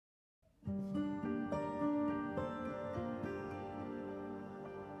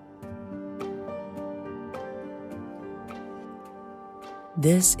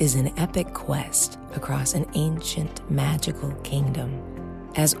This is an epic quest across an ancient magical kingdom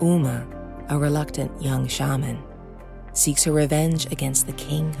as Uma, a reluctant young shaman, seeks her revenge against the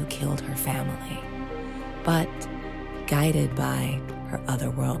king who killed her family. But guided by her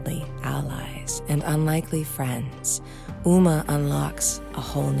otherworldly allies and unlikely friends, Uma unlocks a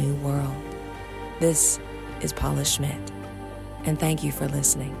whole new world. This is Paula Schmidt, and thank you for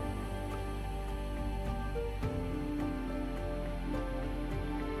listening.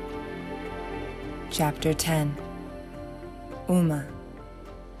 Chapter 10. Uma.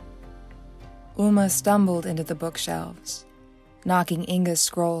 Uma stumbled into the bookshelves, knocking Inga's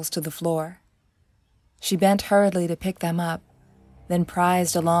scrolls to the floor. She bent hurriedly to pick them up, then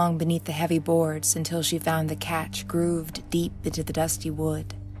prized along beneath the heavy boards until she found the catch grooved deep into the dusty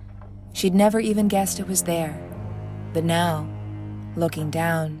wood. She'd never even guessed it was there, but now, looking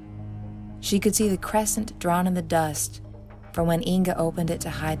down, she could see the crescent drawn in the dust from when Inga opened it to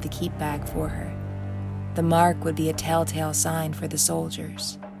hide the keep bag for her. The mark would be a telltale sign for the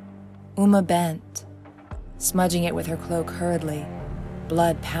soldiers. Uma bent, smudging it with her cloak hurriedly,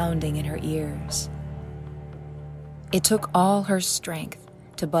 blood pounding in her ears. It took all her strength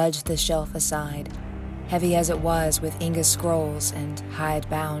to budge the shelf aside, heavy as it was with Inga's scrolls and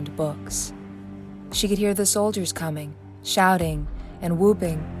hide-bound books. She could hear the soldiers coming, shouting and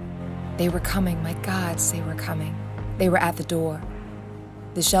whooping. They were coming, my gods, they were coming. They were at the door.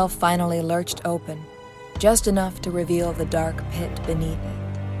 The shelf finally lurched open, just enough to reveal the dark pit beneath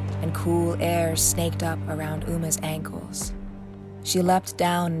it, and cool air snaked up around Uma's ankles. She leapt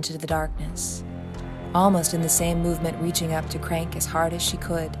down into the darkness, almost in the same movement reaching up to crank as hard as she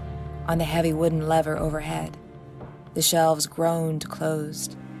could on the heavy wooden lever overhead. The shelves groaned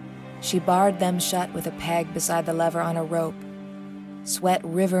closed. She barred them shut with a peg beside the lever on a rope, sweat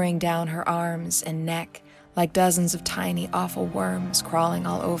rivering down her arms and neck like dozens of tiny, awful worms crawling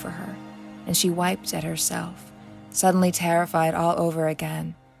all over her, and she wiped at herself, suddenly terrified all over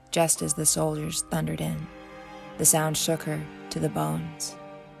again, just as the soldiers thundered in. The sound shook her to the bones.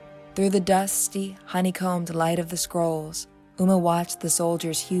 Through the dusty, honeycombed light of the scrolls, Uma watched the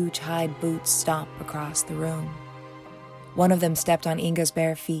soldiers' huge hide boots stomp across the room. One of them stepped on Inga's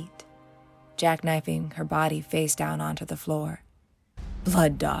bare feet, jackknifing her body face down onto the floor.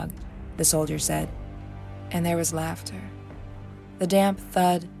 "Blood dog," the soldier said, and there was laughter. The damp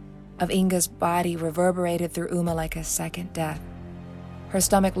thud of Inga's body reverberated through Uma like a second death. Her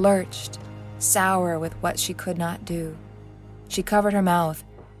stomach lurched, sour with what she could not do. She covered her mouth,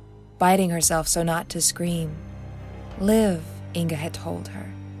 biting herself so not to scream. "Live," Inga had told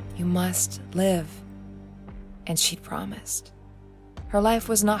her. "You must live." And she'd promised. Her life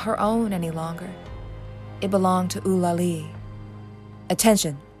was not her own any longer. It belonged to Eulalie.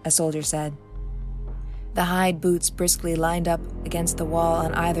 "Attention," a soldier said. The hide boots briskly lined up against the wall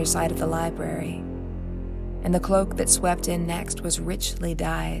on either side of the library, and the cloak that swept in next was richly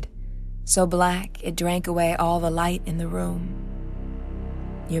dyed, so black it drank away all the light in the room.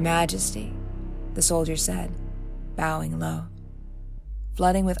 "Your Majesty," the soldier said, bowing low.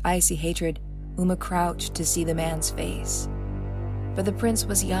 Flooding with icy hatred, Uma crouched to see the man's face. But the prince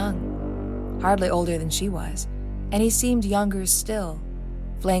was young, hardly older than she was, and he seemed younger still,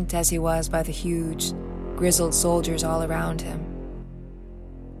 flanked as he was by the huge, grizzled soldiers all around him.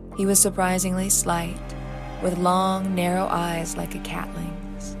 He was surprisingly slight, with long, narrow eyes like a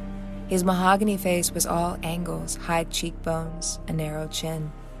catling's. His mahogany face was all angles, high cheekbones, a narrow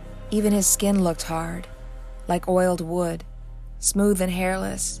chin. Even his skin looked hard, like oiled wood, smooth and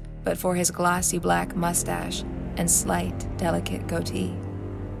hairless, but for his glossy black mustache and slight, delicate goatee.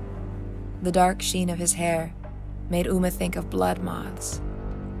 The dark sheen of his hair made Uma think of blood moths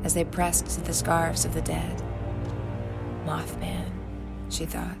as they pressed to the scarves of the dead. "Mothman," she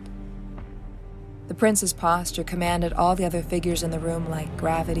thought. The prince's posture commanded all the other figures in the room like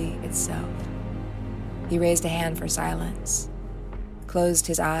gravity itself. He raised a hand for silence, closed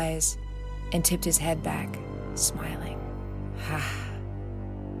his eyes, and tipped his head back, smiling.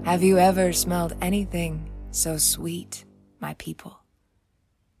 "Have you ever smelled anything so sweet, my people?"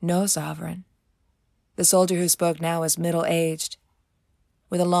 "No, sovereign." The soldier who spoke now was middle-aged,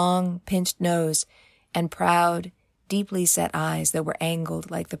 with a long, pinched nose and proud, deeply set eyes that were angled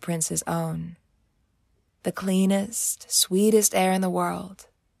like the prince's own. The cleanest, sweetest air in the world,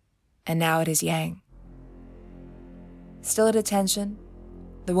 and now it is Yang. Still at attention,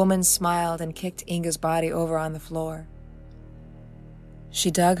 the woman smiled and kicked Inga's body over on the floor.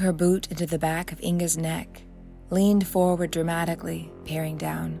 She dug her boot into the back of Inga's neck, leaned forward dramatically, peering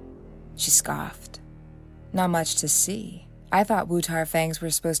down. She scoffed. "Not much to see. I thought Wutar fangs were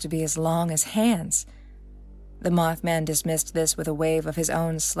supposed to be as long as hands." The Mothman dismissed this with a wave of his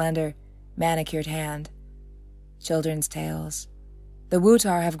own slender, manicured hand. Children's tales. The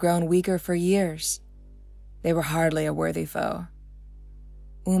Wutar have grown weaker for years. They were hardly a worthy foe.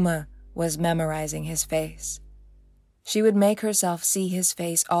 Uma was memorizing his face. She would make herself see his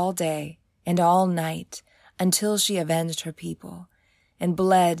face all day and all night until she avenged her people and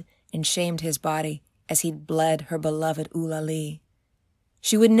bled and shamed his body as he'd bled her beloved Eulalie.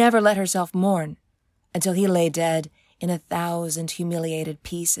 She would never let herself mourn until he lay dead in 1,000 humiliated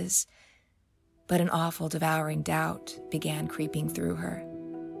pieces. But an awful devouring doubt began creeping through her.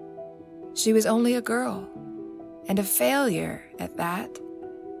 She was only a girl, and a failure at that.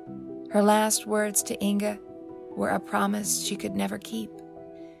 Her last words to Inga were a promise she could never keep.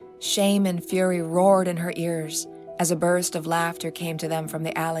 Shame and fury roared in her ears as a burst of laughter came to them from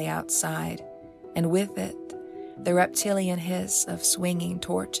the alley outside, and with it, the reptilian hiss of swinging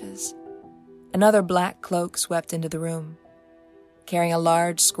torches. Another black cloak swept into the room, carrying a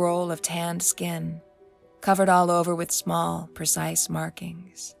large scroll of tanned skin, covered all over with small, precise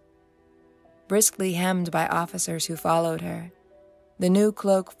markings. Briskly hemmed by officers who followed her, the new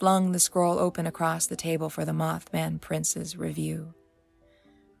cloak flung the scroll open across the table for the Mothman Prince's review.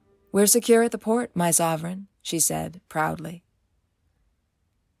 "We're secure at the port, my sovereign," she said proudly.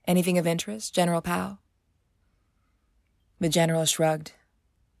 "Anything of interest, General Pao?" The general shrugged.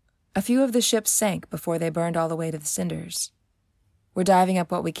 "A few of the ships sank before they burned all the way to the cinders. We're diving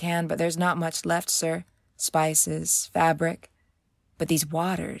up what we can, but there's not much left, sir. Spices, fabric. But these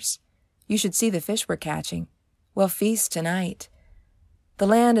waters, you should see the fish we're catching. We'll feast tonight. The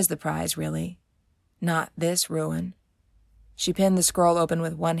land is the prize, really. Not this ruin." She pinned the scroll open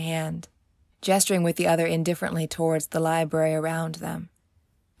with one hand, gesturing with the other indifferently towards the library around them,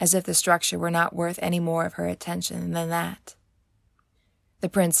 as if the structure were not worth any more of her attention than that. The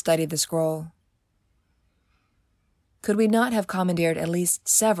prince studied the scroll. "Could we not have commandeered at least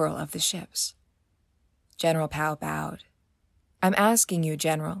several of the ships?" General Pao bowed. "I'm asking you,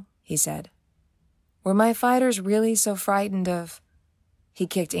 General," he said. "Were my fighters really so frightened of—" He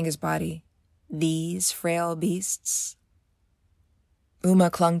kicked Inga's body. "These frail beasts?"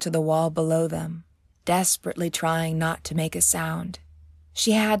 Uma clung to the wall below them, desperately trying not to make a sound.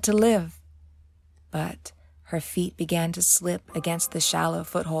 She had to live. But her feet began to slip against the shallow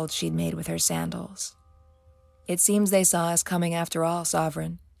foothold she'd made with her sandals. "It seems they saw us coming after all,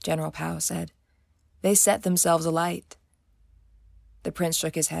 Sovereign," General Pao said. "They set themselves alight." The prince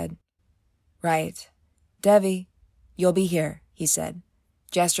shook his head. "Right. Devi, you'll be here," he said,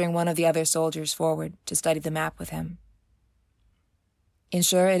 gesturing one of the other soldiers forward to study the map with him.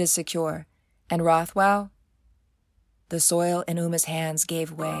 "Ensure it is secure. And Rothwell?" The soil in Uma's hands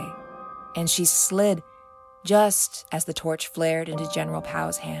gave way, and she slid just as the torch flared into General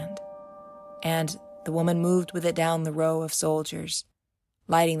Pao's hand. And the woman moved with it down the row of soldiers,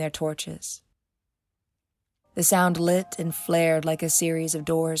 lighting their torches. The sound lit and flared like a series of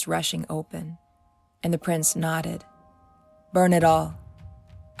doors rushing open, and the prince nodded. "Burn it all.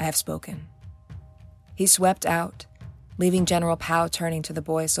 I have spoken." He swept out, leaving General Pao turning to the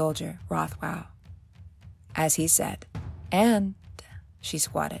boy soldier, Rothwell. As he said, and she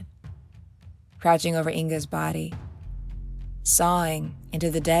squatted, crouching over Inga's body, sawing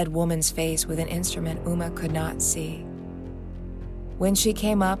into the dead woman's face with an instrument Uma could not see. When she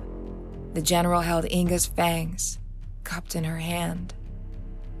came up, the general held Inga's fangs, cupped in her hand.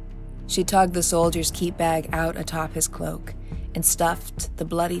 She tugged the soldier's keep bag out atop his cloak and stuffed the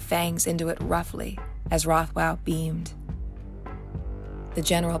bloody fangs into it roughly as Rothwell beamed. The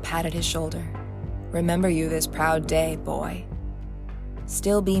general patted his shoulder. "Remember you this proud day, boy."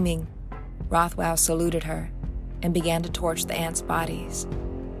 Still beaming, Rothwell saluted her and began to torch the ants' bodies.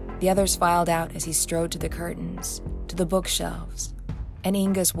 The others filed out as he strode to the curtains, to the bookshelves, and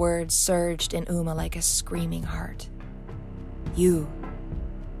Inga's words surged in Uma like a screaming heart. "You."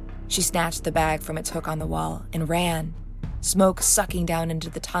 She snatched the bag from its hook on the wall and ran, smoke sucking down into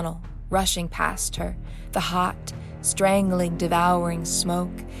the tunnel, rushing past her, the hot, strangling, devouring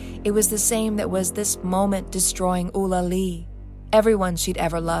smoke. It was the same that was this moment destroying Eulalie, everyone she'd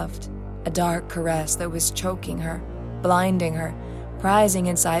ever loved, a dark caress that was choking her, blinding her, prizing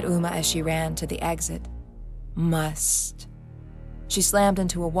inside Uma as she ran to the exit. Must. She slammed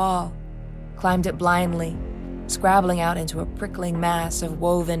into a wall, climbed it blindly, scrabbling out into a prickling mass of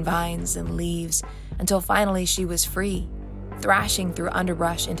woven vines and leaves, until finally she was free, thrashing through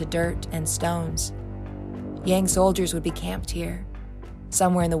underbrush into dirt and stones. Yang soldiers would be camped here.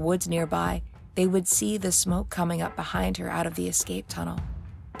 Somewhere in the woods nearby, they would see the smoke coming up behind her out of the escape tunnel.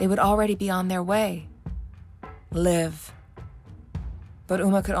 They would already be on their way. Live. But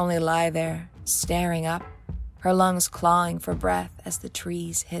Uma could only lie there, staring up, her lungs clawing for breath as the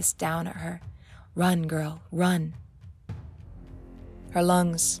trees hissed down at her. Run, girl, run. Her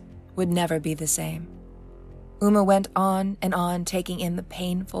lungs would never be the same. Uma went on and on, taking in the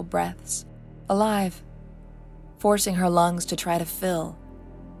painful breaths, alive, forcing her lungs to try to fill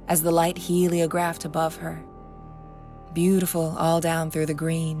as the light heliographed above her. Beautiful all down through the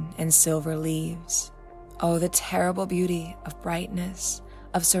green and silver leaves. Oh, the terrible beauty of brightness,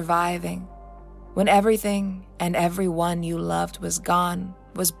 of surviving, when everything and everyone you loved was gone,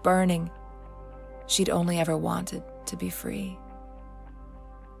 was burning. She'd only ever wanted to be free.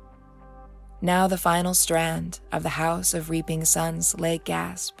 Now the final strand of the House of Reaping Suns lay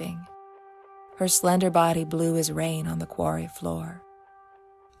gasping, her slender body blue as rain on the quarry floor,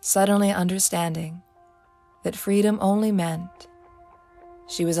 suddenly understanding that freedom only meant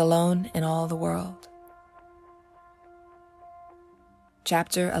she was alone in all the world.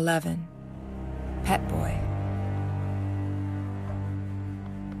 Chapter 11. Pet Boy.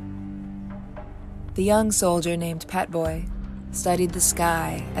 The young soldier named Pet Boy studied the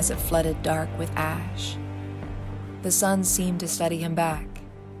sky as it flooded dark with ash. The sun seemed to study him back.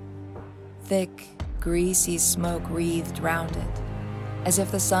 Thick, greasy smoke wreathed round it, as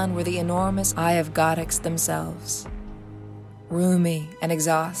if the sun were the enormous eye of Godix themselves, roomy and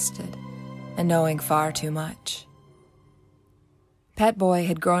exhausted, and knowing far too much. Pet Boy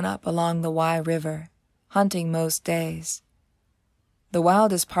had grown up along the Wye River, hunting most days. The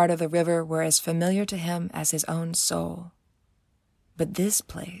wildest part of the river were as familiar to him as his own soul. But this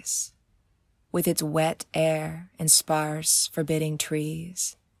place, with its wet air and sparse, forbidding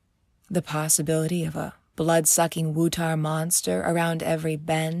trees, the possibility of a blood-sucking Wutar monster around every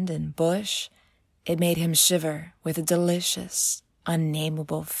bend and bush, it made him shiver with a delicious,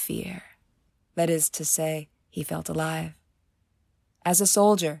 unnameable fear. That is to say, he felt alive. As a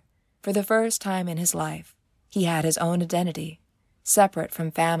soldier, for the first time in his life, he had his own identity, separate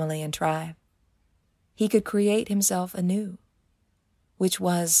from family and tribe. He could create himself anew, which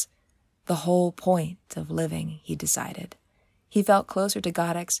was the whole point of living, he decided. He felt closer to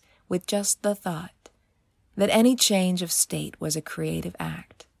Godix with just the thought that any change of state was a creative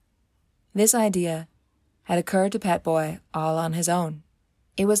act. This idea had occurred to Pet Boy all on his own.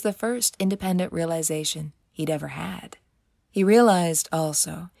 It was the first independent realization he'd ever had. He realized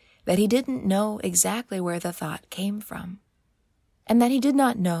also that he didn't know exactly where the thought came from, and that he did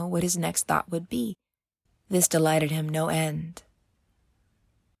not know what his next thought would be. This delighted him no end.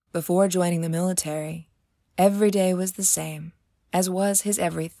 Before joining the military, every day was the same, as was his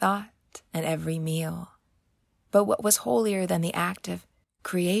every thought and every meal. But what was holier than the act of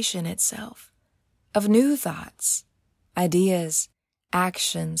creation itself, of new thoughts, ideas,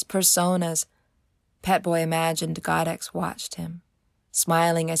 actions, personas? Pet Boy imagined Godix watched him,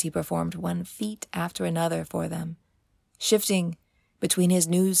 smiling as he performed one feat after another for them, shifting between his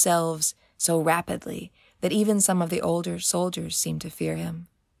new selves so rapidly that even some of the older soldiers seemed to fear him.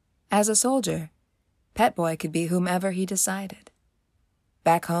 As a soldier, Pet Boy could be whomever he decided.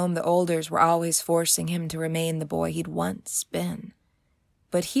 Back home, the Olders were always forcing him to remain the boy he'd once been.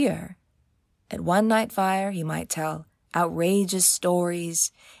 But here, at one night fire, he might tell outrageous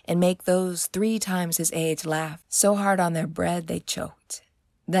stories and make those 3 times his age laugh so hard on their bread they choked.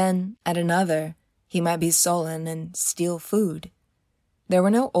 Then, at another, he might be sullen and steal food. There were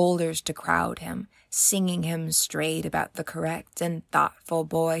no Olders to crowd him, singing him straight about the correct and thoughtful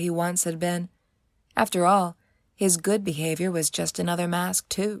boy he once had been. After all, his good behavior was just another mask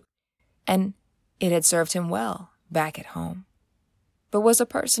too, and it had served him well back at home. But was a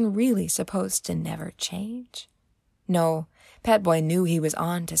person really supposed to never change? No, Pet Boy knew he was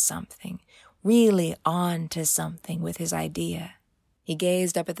on to something, really on to something with his idea. He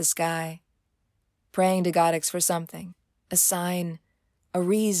gazed up at the sky, praying to Godix for something, a sign, a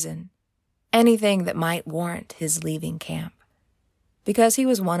reason, anything that might warrant his leaving camp. Because he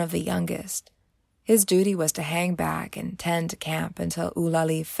was one of the youngest, his duty was to hang back and tend camp until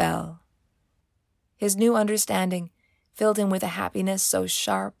Eulalie fell. His new understanding filled him with a happiness so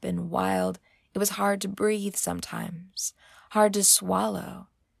sharp and wild it was hard to breathe sometimes, hard to swallow,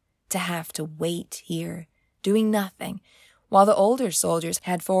 to have to wait here, doing nothing, while the older soldiers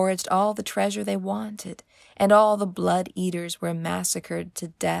had foraged all the treasure they wanted, and all the blood-eaters were massacred to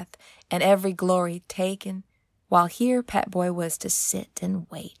death, and every glory taken, while here Pet Boy was to sit and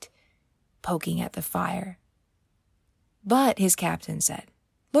wait, poking at the fire. But, his captain said,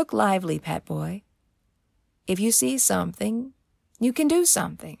 look lively, Pet Boy. If you see something, you can do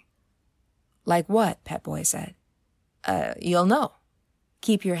something. Like what? Pet Boy said. You'll know.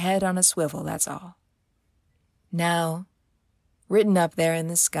 Keep your head on a swivel, that's all. Now, written up there in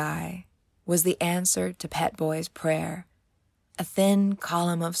the sky, was the answer to Pet Boy's prayer, a thin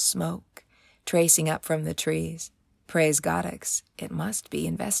column of smoke tracing up from the trees. Praise Goddix, it must be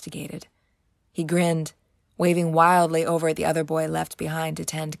investigated. He grinned, waving wildly over at the other boy left behind to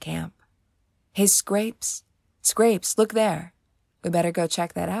tend camp. Hey, Scrapes, look there. We better go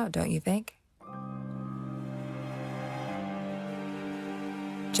check that out, don't you think?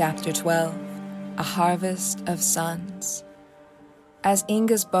 Chapter 12, A Harvest of Suns. As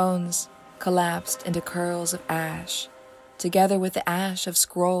Inga's bones collapsed into curls of ash, together with the ash of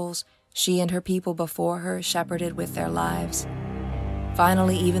scrolls she and her people before her shepherded with their lives,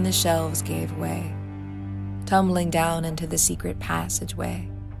 finally even the shelves gave way, tumbling down into the secret passageway,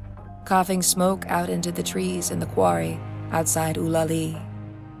 coughing smoke out into the trees in the quarry outside Ulali.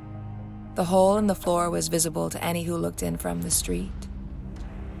 The hole in the floor was visible to any who looked in from the street,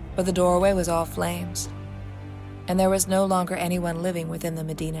 but the doorway was all flames, and there was no longer anyone living within the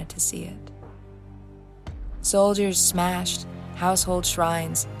Medina to see it. Soldiers smashed household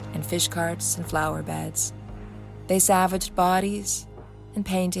shrines and fish carts and flower beds. They savaged bodies and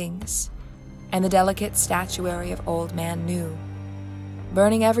paintings and the delicate statuary of Old Man Nu,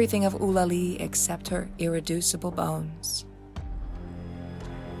 burning everything of Ulali except her irreducible bones.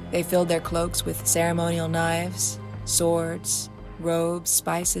 They filled their cloaks with ceremonial knives, swords, robes,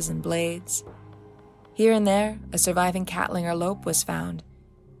 spices, and blades. Here and there, a surviving Catlinger lope was found,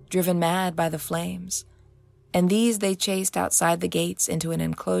 driven mad by the flames, and these they chased outside the gates into an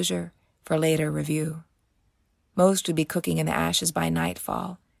enclosure for later review. Most would be cooking in the ashes by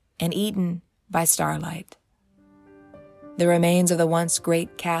nightfall and eaten by starlight. The remains of the once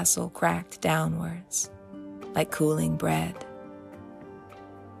great castle cracked downwards, like cooling bread.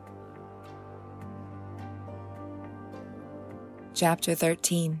 Chapter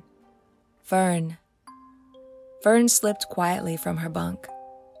 13. Fern. Fern slipped quietly from her bunk,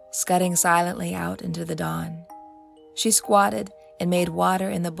 scudding silently out into the dawn. She squatted and made water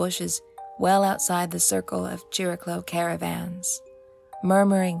in the bushes well outside the circle of Chiriclo caravans,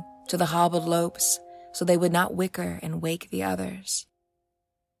 murmuring to the hobbled lopes so they would not whicker and wake the others.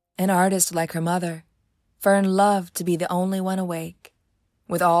 An artist like her mother, Fern loved to be the only one awake,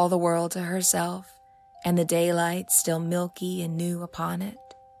 with all the world to herself and the daylight still milky and new upon it.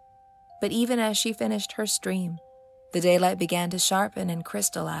 But even as she finished her stream, the daylight began to sharpen and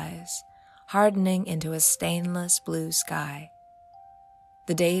crystallize, hardening into a stainless blue sky.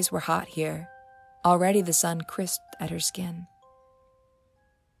 The days were hot here. Already the sun crisped at her skin.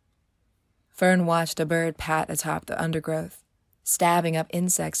 Fern watched a bird pat atop the undergrowth, stabbing up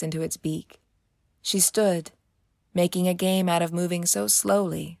insects into its beak. She stood, making a game out of moving so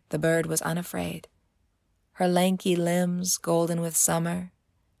slowly the bird was unafraid. Her lanky limbs golden with summer,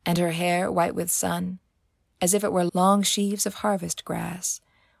 and her hair white with sun, as if it were long sheaves of harvest grass,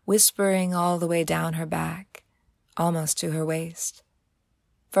 whispering all the way down her back, almost to her waist.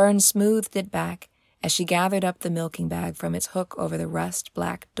 Fern smoothed it back as she gathered up the milking bag from its hook over the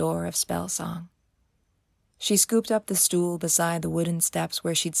rust-black door of Spellsong. She scooped up the stool beside the wooden steps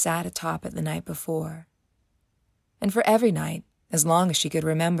where she'd sat atop it the night before. And for every night, as long as she could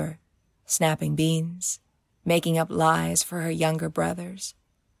remember, snapping beans, making up lies for her younger brothers.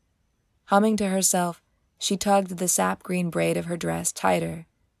 Humming to herself, she tugged the sap-green braid of her dress tighter,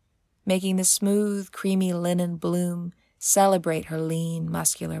 making the smooth, creamy linen bloom celebrate her lean,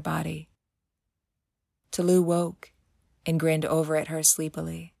 muscular body. Tulu woke and grinned over at her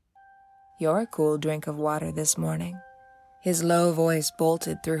sleepily. "You're a cool drink of water this morning." His low voice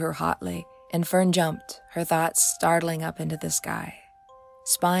bolted through her hotly, and Fern jumped, her thoughts startling up into the sky.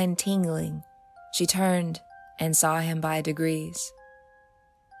 Spine tingling, she turned and saw him by degrees.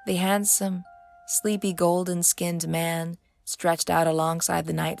 The handsome, sleepy golden-skinned man stretched out alongside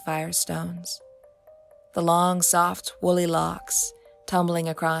the night fire stones, the long, soft, woolly locks tumbling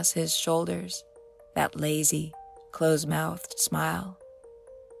across his shoulders, that lazy, close-mouthed smile,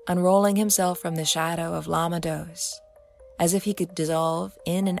 unrolling himself from the shadow of Lamados, as if he could dissolve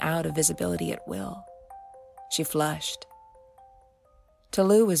in and out of visibility at will. She flushed.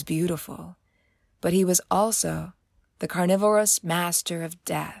 Tulu was beautiful, but he was also the carnivorous master of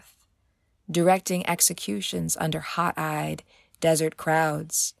death, directing executions under hot-eyed desert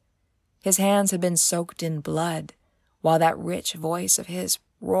crowds. His hands had been soaked in blood, while that rich voice of his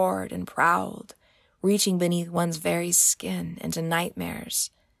roared and prowled, reaching beneath one's very skin into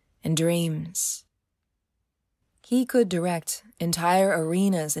nightmares and dreams. He could direct entire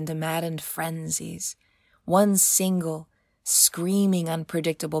arenas into maddened frenzies, one single, screaming,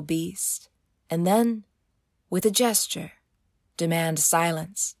 unpredictable beast, and then, with a gesture, demand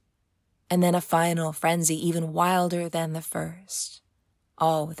silence, and then a final frenzy even wilder than the first,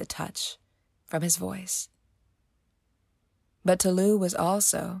 all with a touch from his voice. But Tolu was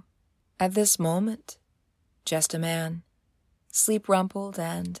also, at this moment, just a man, sleep-rumpled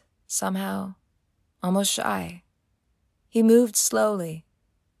and, somehow, almost shy. He moved slowly,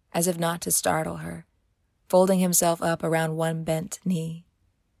 as if not to startle her, folding himself up around one bent knee.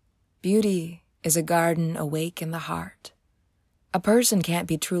 Beauty is a garden awake in the heart. A person can't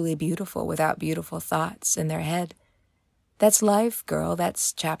be truly beautiful without beautiful thoughts in their head. That's life, girl,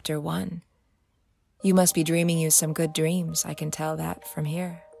 that's chapter 1. You must be dreaming you some good dreams, I can tell that from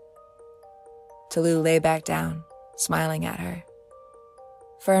here. Tolu lay back down, smiling at her.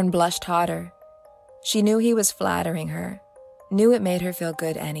 Fern blushed hotter. She knew he was flattering her, knew it made her feel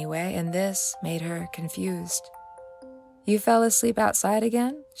good anyway, and this made her confused. You fell asleep outside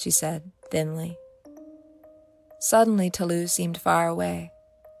again? She said, thinly. Suddenly, Tolu seemed far away.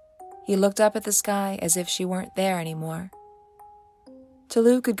 He looked up at the sky as if she weren't there anymore.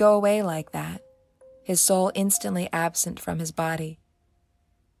 Tolu could go away like that, his soul instantly absent from his body.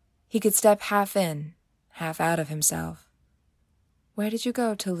 He could step half in, half out of himself. Where did you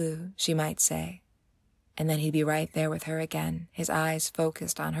go, Tolu? She might say. And then he'd be right there with her again, his eyes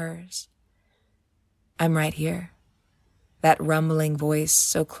focused on hers. I'm right here. That rumbling voice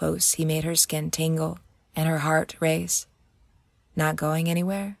so close he made her skin tingle and her heart race. Not going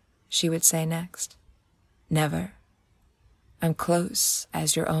anywhere, she would say next. Never. I'm close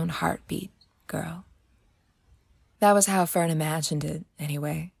as your own heartbeat, girl. That was how Fern imagined it,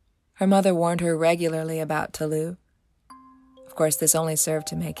 anyway. Her mother warned her regularly about Tolu. Of course, this only served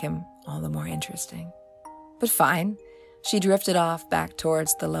to make him all the more interesting. But fine, she drifted off back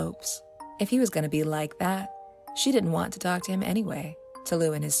towards the Lopes. If he was going to be like that, she didn't want to talk to him anyway,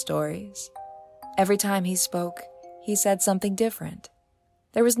 Tolu and his stories. Every time he spoke, he said something different.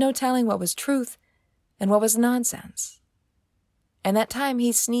 There was no telling what was truth and what was nonsense. And that time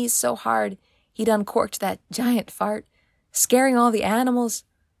he sneezed so hard, he'd uncorked that giant fart, scaring all the animals.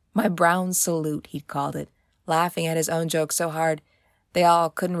 My brown salute, he'd called it, laughing at his own joke so hard they all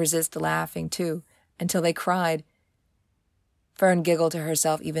couldn't resist laughing, too, until they cried. Fern giggled to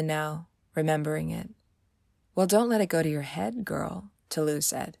herself even now, remembering it. Well, don't let it go to your head, girl, Tolu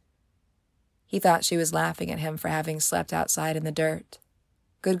said. He thought she was laughing at him for having slept outside in the dirt.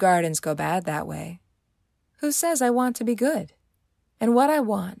 Good gardens go bad that way. Who says I want to be good? And what I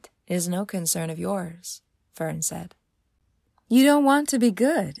want is no concern of yours, Fern said. You don't want to be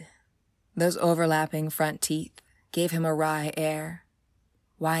good. Those overlapping front teeth gave him a wry air.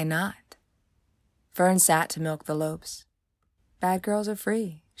 Why not? Fern sat to milk the Lopes. Bad girls are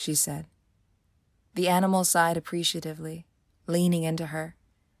free, she said. The animal sighed appreciatively, leaning into her,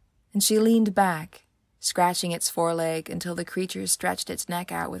 and she leaned back, scratching its foreleg until the creature stretched its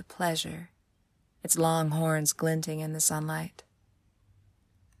neck out with pleasure, its long horns glinting in the sunlight.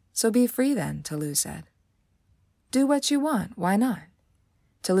 So be free then, Tolu said. Do what you want, why not?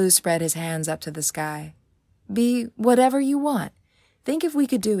 Tolu spread his hands up to the sky. Be whatever you want. Think if we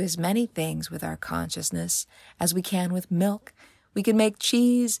could do as many things with our consciousness as we can with milk. We could make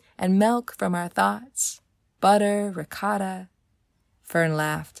cheese and milk from our thoughts. Butter, ricotta. Fern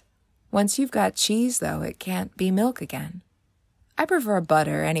laughed. Once you've got cheese, though, it can't be milk again. I prefer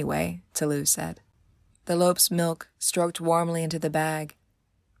butter anyway, Tolu said. The Lope's milk stroked warmly into the bag,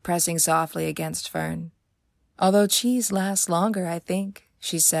 pressing softly against Fern. Although cheese lasts longer, I think,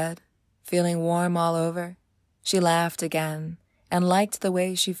 she said, feeling warm all over. She laughed again, and liked the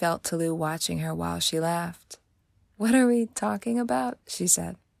way she felt Tolu watching her while she laughed. What are we talking about? She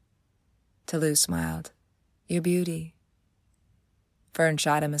said. Tolu smiled. Your beauty. Fern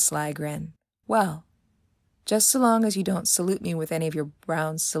shot him a sly grin. Well, just so long as you don't salute me with any of your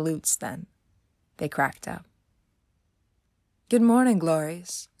brown salutes, then. They cracked up. Good morning,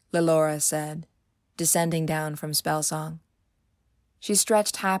 Glories, Lelora said, descending down from Spellsong. She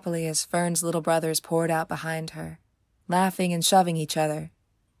stretched happily as Fern's little brothers poured out behind her, laughing and shoving each other,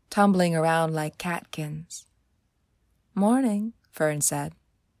 tumbling around like catkins. Morning, Fern said.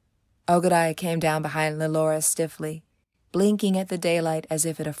 Ogadai came down behind Lelora stiffly, blinking at the daylight as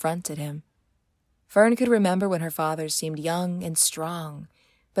if it affronted him. Fern could remember when her father seemed young and strong,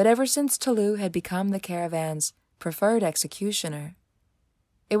 but ever since Tolu had become the caravan's preferred executioner,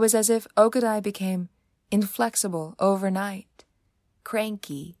 it was as if Ogadai became inflexible overnight,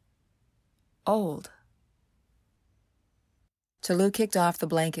 cranky, old. Tolu kicked off the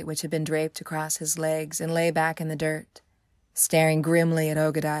blanket which had been draped across his legs and lay back in the dirt, staring grimly at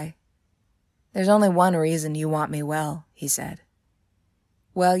Ogadai. There's only one reason you want me well, he said.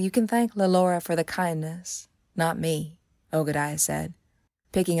 Well, you can thank Lelora for the kindness, not me, Ogadai said,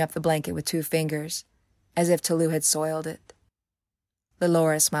 picking up the blanket with 2 fingers, as if Tolu had soiled it.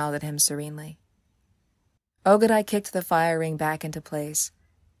 Lelora smiled at him serenely. Ogadai kicked the fire ring back into place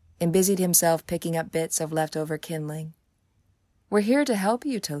and busied himself picking up bits of leftover kindling. "We're here to help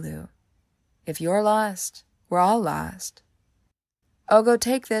you, Talou. If you're lost, we're all lost. Ogo,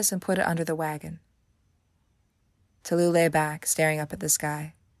 take this and put it under the wagon." Talou lay back, staring up at the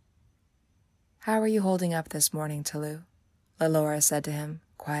sky. "How are you holding up this morning, Talou?" Lelora said to him,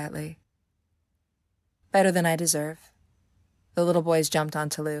 quietly. "Better than I deserve." The little boys jumped on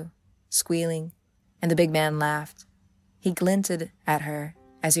Talou, squealing, and the big man laughed. He glinted at her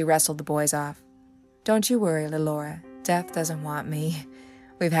as he wrestled the boys off. "Don't you worry, Lelora. Death doesn't want me.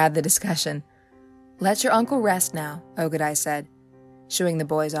 We've had the discussion." "Let your uncle rest now," Ogadai said, shooing the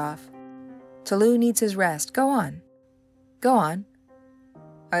boys off. "Talou needs his rest. Go on. Go on."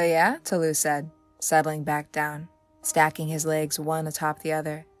 "Oh yeah?" Talou said, settling back down, stacking his legs one atop the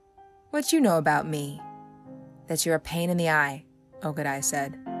other. "What you know about me?" "That you're a pain in the eye," Ogadai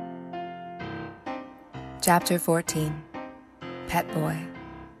said. Chapter 14. Pet Boy.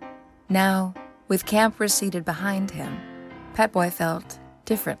 Now, with camp receded behind him, Pet Boy felt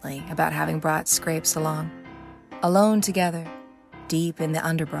differently about having brought Scrapes along. Alone together, deep in the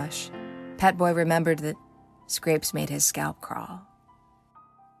underbrush, Pet Boy remembered that Scrapes made his scalp crawl.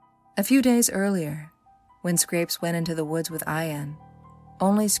 A few days earlier, when Scrapes went into the woods with Ayan,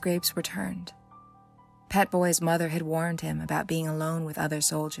 only Scrapes returned. Pet Boy's mother had warned him about being alone with other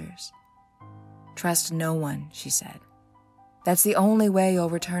soldiers. "Trust no one," she said. "That's the only way you'll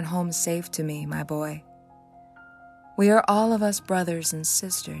return home safe to me, my boy. We are all of us brothers and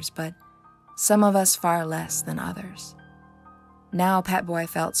sisters, but some of us far less than others." Now Pet Boy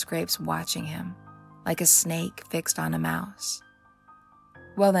felt Scrapes watching him, like a snake fixed on a mouse.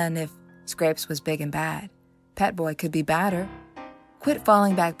 Well then, if Scrapes was big and bad, Pet Boy could be badder. "Quit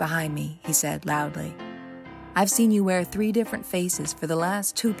falling back behind me," he said loudly. "I've seen you wear 3 different faces for the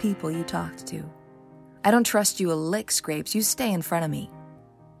last 2 people you talked to. I don't trust you a lick, Scrapes. You stay in front of me."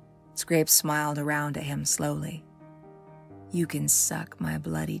 Scrapes smiled around at him slowly. "You can suck my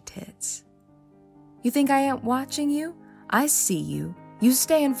bloody tits. You think I ain't watching you? I see you. You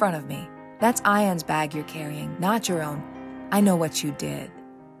stay in front of me. That's Ayan's bag you're carrying, not your own. I know what you did."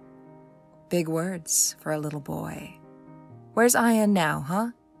 Big words for a little boy. "Where's Ayan now,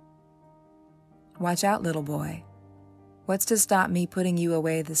 huh?" "Watch out, little boy. What's to stop me putting you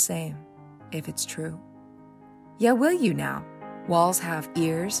away the same, if it's true?" "Yeah, will you now? Walls have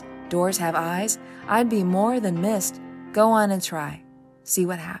ears, doors have eyes. I'd be more than missed. Go on and try. See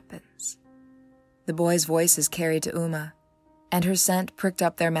what happens." The boys' voices carried to Uma, and her scent pricked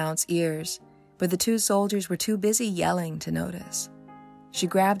up their mounts' ears, but the 2 soldiers were too busy yelling to notice. She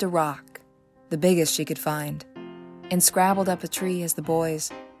grabbed a rock, the biggest she could find, and scrabbled up a tree as the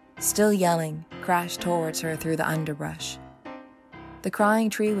boys, still yelling, crashed towards her through the underbrush. The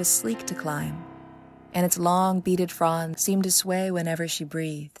crying tree was sleek to climb, and its long, beaded fronds seemed to sway whenever she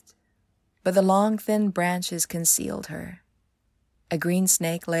breathed. But the long, thin branches concealed her. A green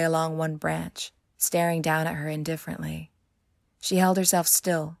snake lay along one branch, staring down at her indifferently. She held herself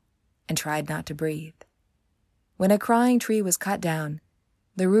still and tried not to breathe. When a crying tree was cut down,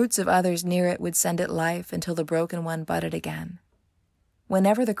 the roots of others near it would send it life until the broken one budded again.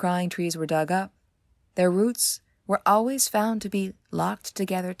 Whenever the crying trees were dug up, their roots were always found to be locked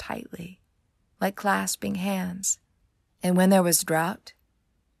together tightly, like clasping hands. And when there was drought,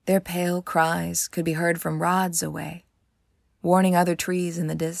 their pale cries could be heard from rods away, warning other trees in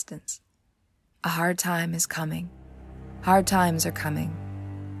the distance. A hard time is coming. Hard times are coming.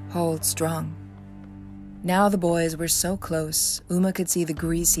 Hold strong. Now the boys were so close, Uma could see the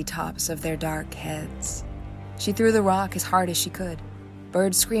greasy tops of their dark heads. She threw the rock as hard as she could.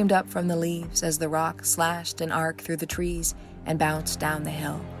 Birds screamed up from the leaves as the rock slashed an arc through the trees and bounced down the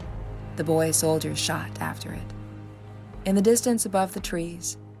hill. The boy soldiers shot after it. In the distance above the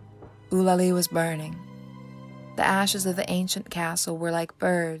trees, Ulali was burning. The ashes of the ancient castle were like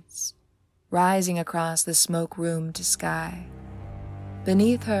birds, rising across the smoke-roomed sky.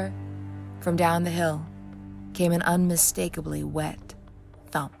 Beneath her, from down the hill, came an unmistakably wet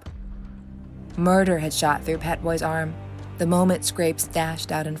thump. Murder had shot through Pet Boy's arm the moment Scrapes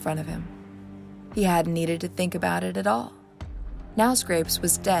dashed out in front of him. He hadn't needed to think about it at all. Now Scrapes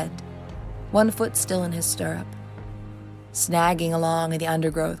was dead, one foot still in his stirrup, snagging along in the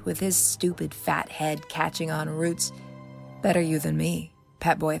undergrowth with his stupid fat head catching on roots. Better you than me,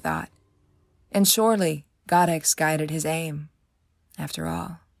 Pet Boy thought. And surely Godex guided his aim. After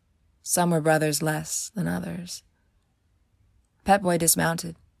all, some were brothers less than others. Pet Boy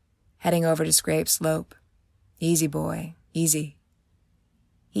dismounted, heading over to Scrapes' slope. Easy, boy, easy.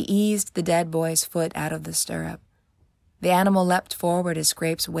 He eased the dead boy's foot out of the stirrup. The animal leapt forward as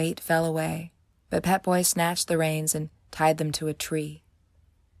Scrapes' weight fell away, But Pet Boy snatched the reins and tied them to a tree.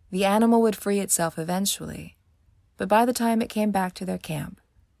 The animal would free itself eventually, but by the time it came back to their camp,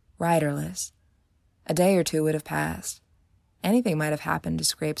 riderless, a day or two would have passed. Anything might have happened to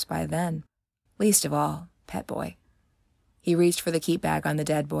Scrapes by then, least of all, Pet Boy. He reached for the keep bag on the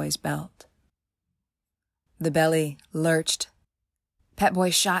dead boy's belt. The belly lurched. Pet Boy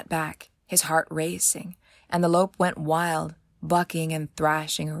shot back, his heart racing, and the lope went wild, bucking and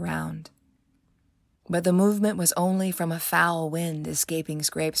thrashing around. But the movement was only from a foul wind escaping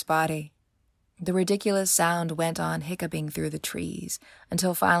Scrapes' body. The ridiculous sound went on hiccuping through the trees,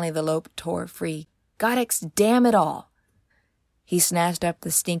 until finally the lope tore free. Godix, damn it all! He snatched up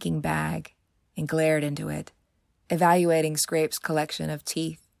the stinking bag and glared into it, evaluating Scrapes' collection of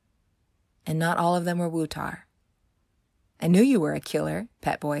teeth. And not all of them were Wutar. "I knew you were a killer,"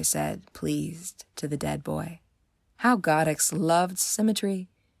 Pet Boy said, pleased, to the dead boy. How Godix loved symmetry.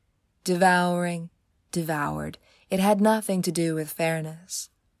 Devouring, devoured. It had nothing to do with fairness.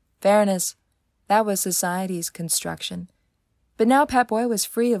 Fairness, that was society's construction. But now Pet Boy was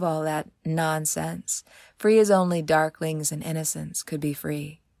free of all that nonsense, free as only darklings and innocents could be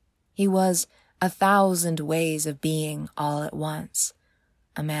free. He was 1,000 ways of being all at once,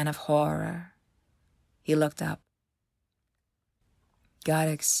 a man of horror. He looked up.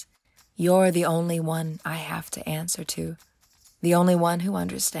 "Godix, you're the only one I have to answer to, the only one who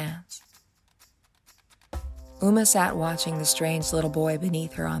understands." Uma sat watching the strange little boy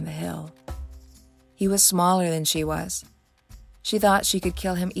beneath her on the hill. He was smaller than she was. She thought she could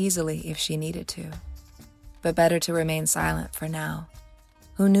kill him easily if she needed to, but better to remain silent for now.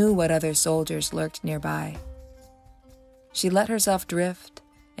 Who knew what other soldiers lurked nearby? She let herself drift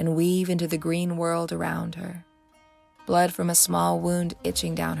and weave into the green world around her, blood from a small wound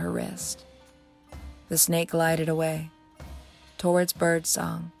itching down her wrist. The snake glided away, towards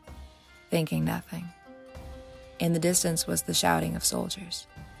birdsong, thinking nothing. In the distance was the shouting of soldiers.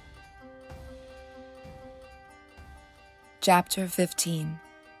 Chapter 15.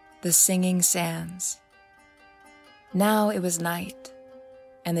 The Singing Sands. Now it was night,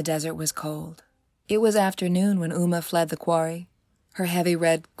 and the desert was cold. It was afternoon when Uma fled the quarry, her heavy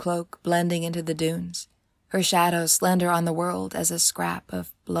red cloak blending into the dunes, her shadow slender on the world as a scrap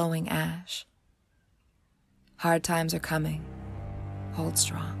of blowing ash. Hard times are coming. Hold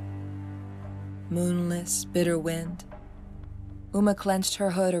strong. Moonless, bitter wind. Uma clenched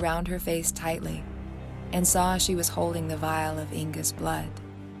her hood around her face tightly and saw she was holding the vial of Inga's blood.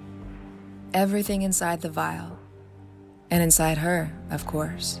 Everything inside the vial, and inside her, of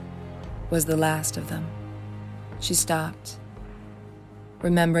course, was the last of them. She stopped,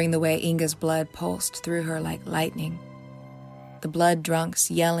 remembering the way Inga's blood pulsed through her like lightning, the blood drunks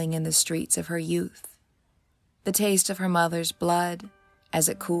yelling in the streets of her youth, the taste of her mother's blood as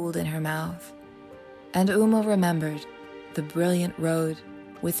it cooled in her mouth, and Uma remembered the brilliant road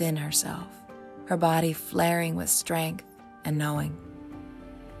within herself, her body flaring with strength and knowing.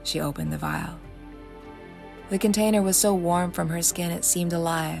 She opened the vial. The container was so warm from her skin it seemed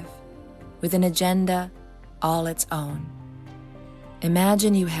alive, with an agenda all its own.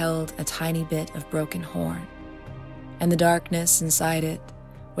 Imagine you held a tiny bit of broken horn, and the darkness inside it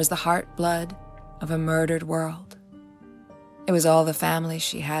was the heart blood of a murdered world. It was all the family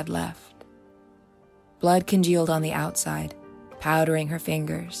she had left. Blood congealed on the outside, powdering her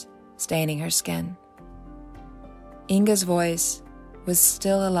fingers, staining her skin. Inga's voice was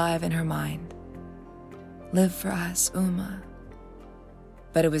still alive in her mind. "Live for us, Uma."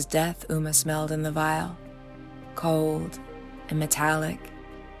 But it was death Uma smelled in the vial, cold and metallic.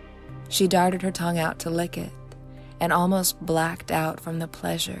 She darted her tongue out to lick it, and almost blacked out from the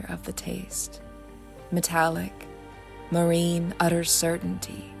pleasure of the taste. Metallic, marine, utter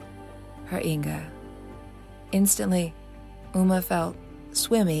certainty. Her Inga. Instantly, Uma felt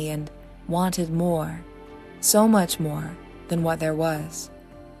swimmy and wanted more, so much more than what there was.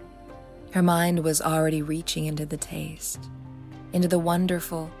 Her mind was already reaching into the taste, into the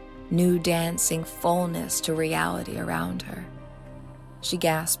wonderful, new dancing fullness to reality around her. She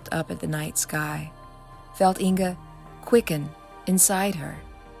gasped up at the night sky, felt Inga quicken inside her,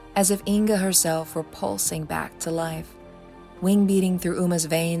 as if Inga herself were pulsing back to life, wing beating through Uma's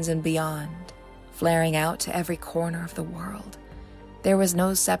veins and beyond, flaring out to every corner of the world. There was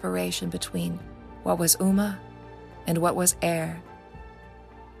no separation between what was Uma and what was air.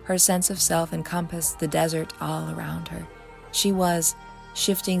 Her sense of self encompassed the desert all around her. She was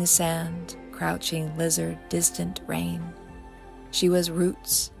shifting sand, crouching lizard, distant rain. She was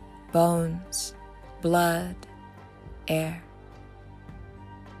roots, bones, blood, air.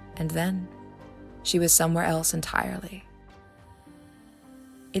 And then she was somewhere else entirely.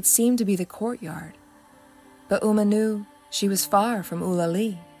 It seemed to be the courtyard, but Uma knew she was far from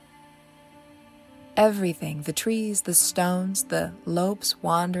Ulali. Everything, the trees, the stones, the lopes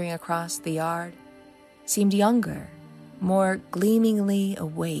wandering across the yard, seemed younger, more gleamingly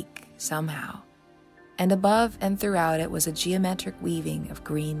awake somehow, and above and throughout it was a geometric weaving of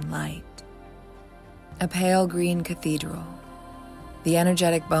green light. A pale green cathedral, the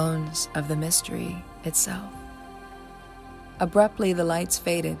energetic bones of the mystery itself. Abruptly, the lights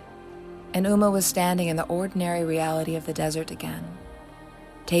faded, and Uma was standing in the ordinary reality of the desert again.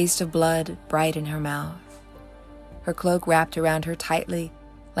 Taste of blood bright in her mouth, her cloak wrapped around her tightly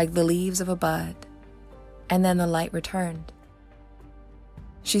like the leaves of a bud, and then the light returned.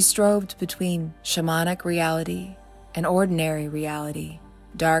 She strobed between shamanic reality and ordinary reality,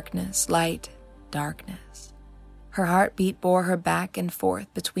 darkness, light, darkness. Her heartbeat bore her back and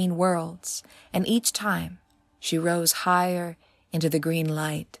forth between worlds, and each time she rose higher into the green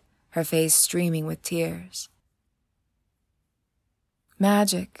light, her face streaming with tears.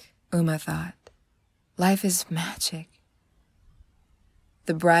 Magic, Uma thought. Life is magic.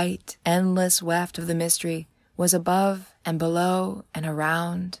 The bright, endless weft of the mystery was above and below and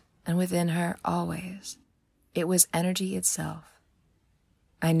around and within her always. It was energy itself.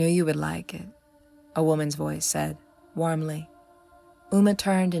 I knew you would like it, a woman's voice said, warmly. Uma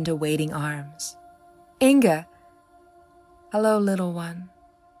turned into waiting arms. Inga! Hello, little one.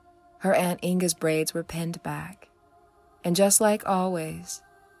 Her Aunt Inga's braids were pinned back, and just like always,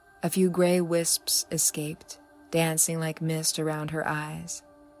 a few gray wisps escaped, dancing like mist around her eyes.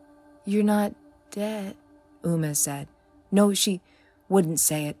 You're not dead, Uma said. No, she wouldn't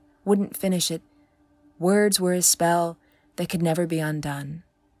say it, wouldn't finish it. Words were a spell that could never be undone.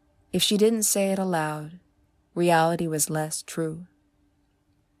 If she didn't say it aloud, reality was less true.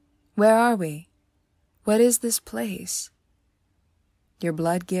 Where are we? What is this place? Your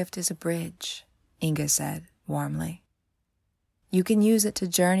blood gift is a bridge, Inga said warmly. You can use it to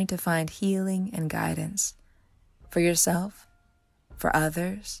journey to find healing and guidance. For yourself, for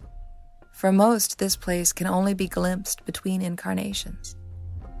others. For most, this place can only be glimpsed between incarnations.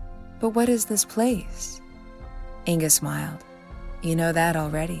 But what is this place? Inga smiled. You know that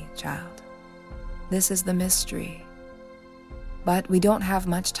already, child. This is the mystery. But we don't have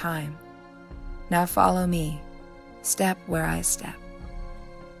much time. Now follow me, step where I step.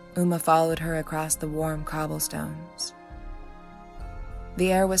 Uma followed her across the warm cobblestones.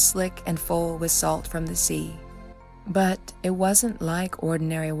 The air was slick and full with salt from the sea, but it wasn't like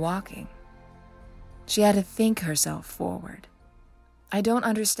ordinary walking. She had to think herself forward. I don't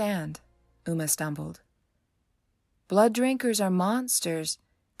understand, Uma stumbled. Blood drinkers are monsters.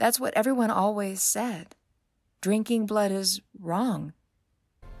 That's what everyone always said. Drinking blood is wrong.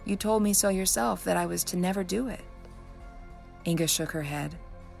 You told me so yourself that I was to never do it. Inga shook her head.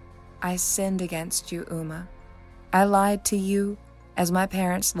 I sinned against you, Uma. I lied to you as my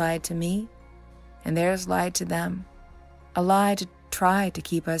parents lied to me, and theirs lied to them. A lie to try to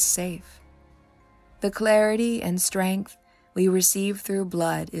keep us safe. The clarity and strength we receive through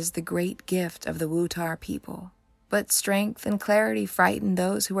blood is the great gift of the Wutar people. But strength and clarity frighten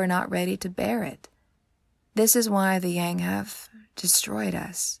those who are not ready to bear it. This is why the Yang have destroyed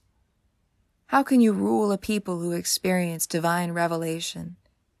us. How can you rule a people who experience divine revelation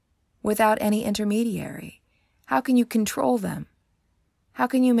without any intermediary? How can you control them? How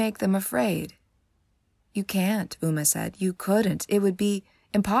can you make them afraid? You can't, Uma said. You couldn't. It would be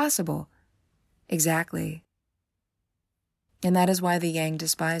impossible. Exactly. And that is why the Yang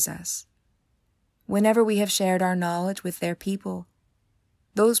despise us. Whenever we have shared our knowledge with their people,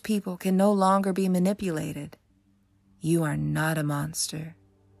 those people can no longer be manipulated. You are not a monster.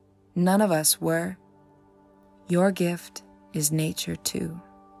 None of us were. Your gift is nature too.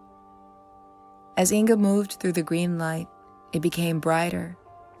 As Inga moved through the green light, it became brighter,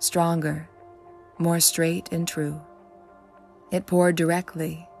 stronger, more straight and true. It poured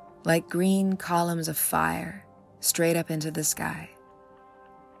directly, like green columns of fire, straight up into the sky.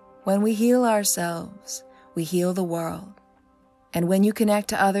 When we heal ourselves, we heal the world. And when you connect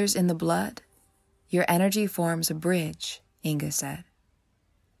to others in the blood, your energy forms a bridge, Inga said.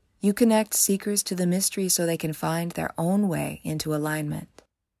 You connect seekers to the mystery so they can find their own way into alignment.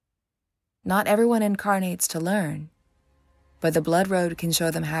 Not everyone incarnates to learn, but the blood road can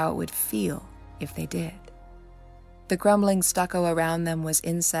show them how it would feel if they did. The crumbling stucco around them was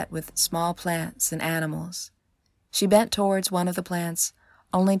inset with small plants and animals. She bent towards one of the plants,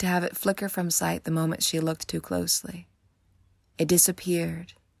 only to have it flicker from sight the moment she looked too closely. It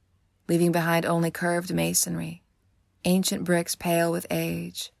disappeared, leaving behind only curved masonry, ancient bricks pale with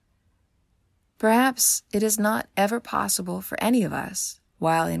age. Perhaps it is not ever possible for any of us,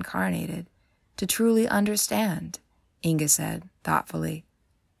 while incarnated, to truly understand, Inga said thoughtfully,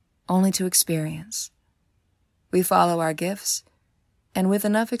 only to experience. We follow our gifts, and with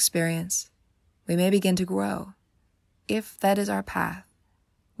enough experience, we may begin to grow. If that is our path,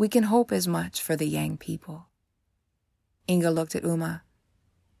 we can hope as much for the Yang people. Inga looked at Uma.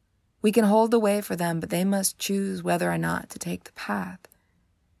 We can hold the way for them, but they must choose whether or not to take the path.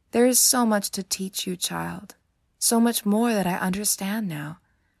 There is so much to teach you, child, so much more that I understand now.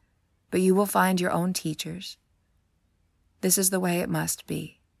 But you will find your own teachers. This is the way it must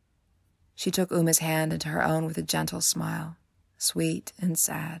be. She took Uma's hand into her own with a gentle smile, sweet and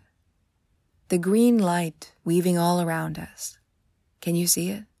sad. The green light weaving all around us. Can you see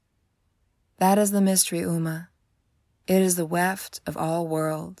it? That is the mystery, Uma. It is the weft of all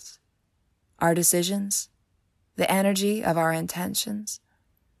worlds. Our decisions, the energy of our intentions,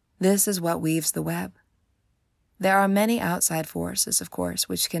 this is what weaves the web. There are many outside forces, of course,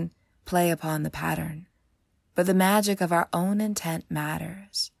 which can play upon the pattern, but the magic of our own intent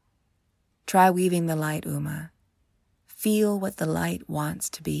matters. Try weaving the light, Uma. Feel what the light wants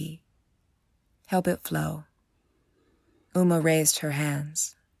to be. Help it flow. Uma raised her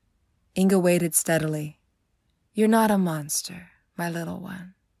hands. Inga waited steadily. You're not a monster, my little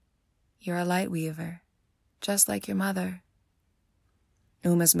one. You're a light weaver, just like your mother.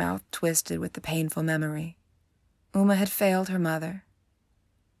 Uma's mouth twisted with the painful memory. Uma had failed her mother.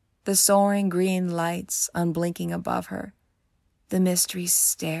 The soaring green lights unblinking above her, the mystery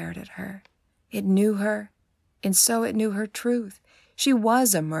stared at her. It knew her, and so it knew her truth. She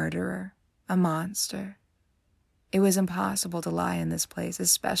was a murderer, a monster. It was impossible to lie in this place,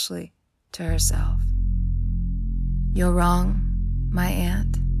 especially to herself. You're wrong, my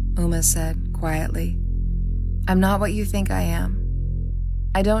aunt, Uma said quietly. I'm not what you think I am.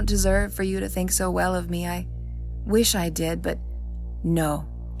 I don't deserve for you to think so well of me. I wish I did, but no,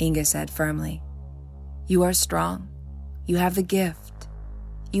 Inga said firmly. You are strong. You have the gift.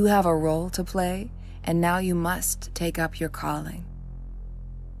 You have a role to play, and now you must take up your calling.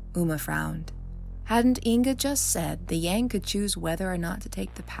 Uma frowned. Hadn't Inga just said the Yang could choose whether or not to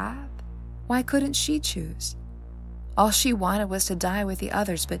take the path? Why couldn't she choose? All she wanted was to die with the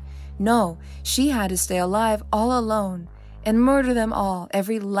others, but no, she had to stay alive all alone and murder them all,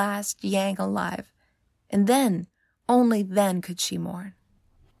 every last Yang alive. And then, only then could she mourn.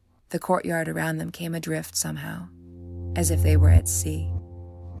 The courtyard around them came adrift somehow, as if they were at sea.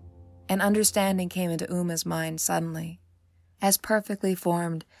 An understanding came into Uma's mind suddenly, as perfectly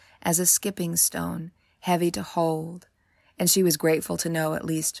formed as a skipping stone, heavy to hold, and she was grateful to know at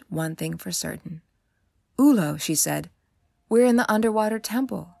least one thing for certain. Ulo, she said. We're in the underwater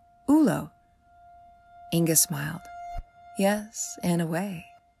temple. Ulo. Inga smiled. Yes, in a way.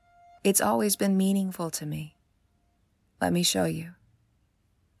 It's always been meaningful to me. Let me show you.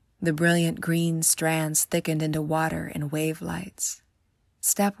 The brilliant green strands thickened into water and wave lights.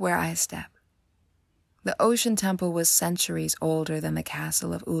 Step where I step. The ocean temple was centuries older than the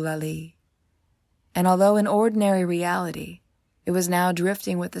castle of Ulali. And although in ordinary reality, it was now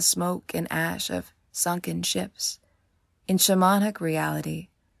drifting with the smoke and ash of sunken ships, in shamanic reality,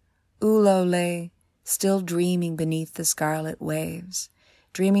 Ulo lay still dreaming beneath the scarlet waves,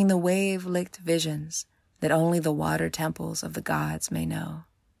 dreaming the wave-licked visions that only the water temples of the gods may know.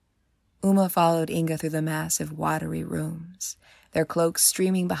 Uma followed Inga through the massive watery rooms, their cloaks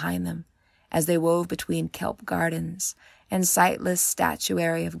streaming behind them as they wove between kelp gardens and sightless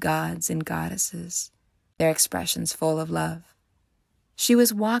statuary of gods and goddesses, their expressions full of love. She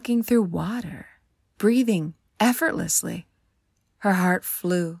was walking through water, breathing effortlessly. Her heart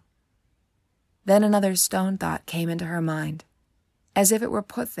flew. Then another stone thought came into her mind, as if it were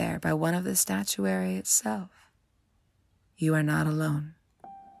put there by one of the statuary itself. You are not alone.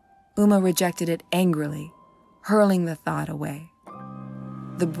 Uma rejected it angrily, hurling the thought away.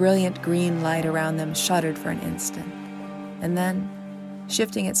 The brilliant green light around them shuddered for an instant, and then,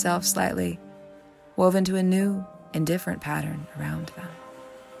 shifting itself slightly, wove into a new and different pattern around them.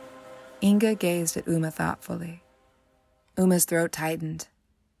 Inga gazed at Uma thoughtfully. Uma's throat tightened,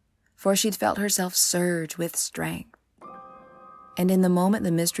 for she'd felt herself surge with strength. And in the moment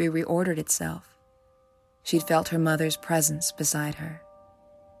the mystery reordered itself, she'd felt her mother's presence beside her.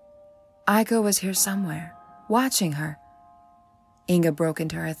 Aiko was here somewhere, watching her. Inga broke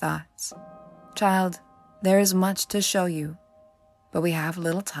into her thoughts. Child, there is much to show you, but we have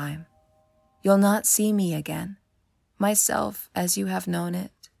little time. You'll not see me again. Myself, as you have known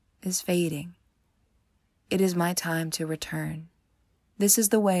it, is fading. It is my time to return. This is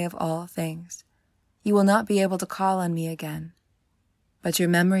the way of all things. You will not be able to call on me again, but your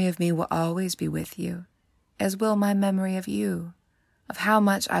memory of me will always be with you, as will my memory of you, of how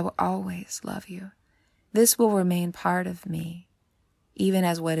much I will always love you. This will remain part of me, even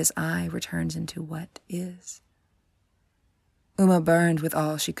as what is I returns into what is. Uma burned with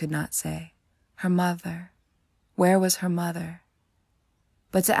all she could not say. Her mother. Where was her mother?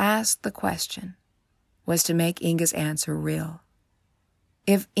 But to ask the question was to make Inga's answer real.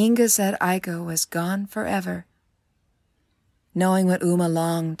 If Inga said Aiko was gone forever, knowing what Uma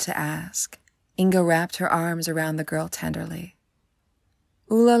longed to ask, Inga wrapped her arms around the girl tenderly.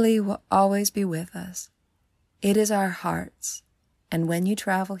 Ulali will always be with us. It is our hearts, and when you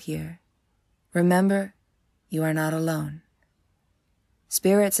travel here, remember you are not alone.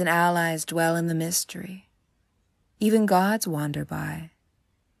 Spirits and allies dwell in the mystery. Even gods wander by.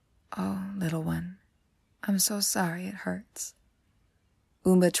 Oh, little one, I'm so sorry it hurts.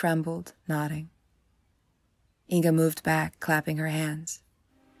 Uma trembled, nodding. Inga moved back, clapping her hands.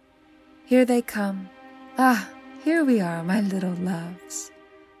 Here they come. Ah, here we are, my little loves.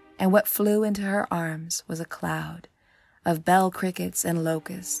 And what flew into her arms was a cloud of bell crickets and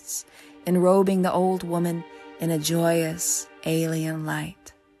locusts, enrobing the old woman in a joyous, alien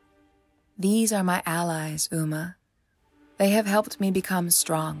light. These are my allies, Uma. They have helped me become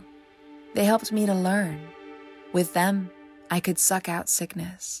strong. They helped me to learn. With them, I could suck out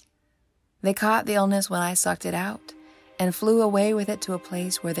sickness. They caught the illness when I sucked it out and flew away with it to a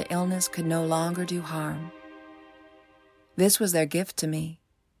place where the illness could no longer do harm. This was their gift to me.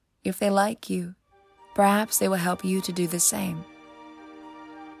 If they like you, perhaps they will help you to do the same.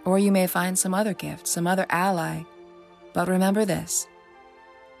 Or you may find some other gift, some other ally. But remember this.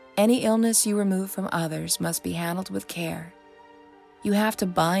 Any illness you remove from others must be handled with care. You have to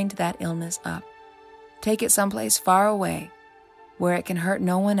bind that illness up. Take it someplace far away, where it can hurt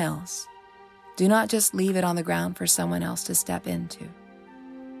no one else. Do not just leave it on the ground for someone else to step into.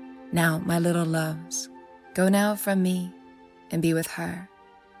 Now, my little loves, go now from me and be with her.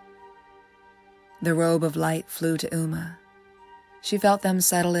 The robe of light flew to Uma. She felt them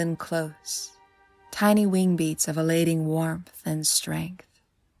settle in close, tiny wing beats of elating warmth and strength.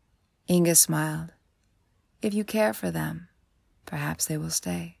 Inga smiled. If you care for them, perhaps they will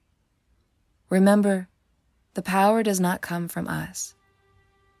stay. Remember, the power does not come from us.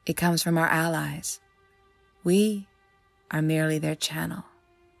 It comes from our allies. We are merely their channel.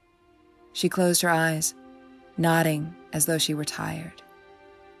 She closed her eyes, nodding as though she were tired.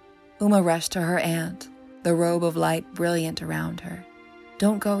 Uma rushed to her aunt, the robe of light brilliant around her.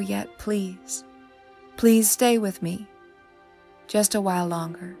 Don't go yet, please. Please stay with me. Just a while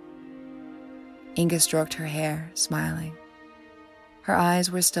longer. Inga stroked her hair, smiling. Her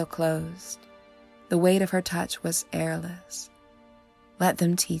eyes were still closed. The weight of her touch was airless. Let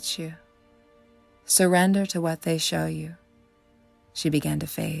them teach you. Surrender to what they show you. She began to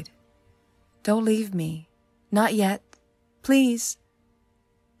fade. Don't leave me. Not yet. Please.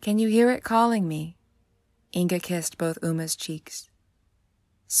 Can you hear it calling me? Inga kissed both Uma's cheeks.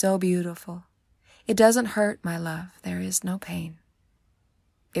 So beautiful. It doesn't hurt, my love. There is no pain.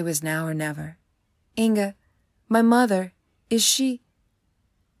 It was now or never. Inga, my mother, is she?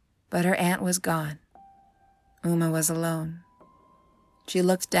 But her aunt was gone. Uma was alone. She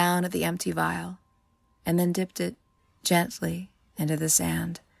looked down at the empty vial, and then dipped it gently into the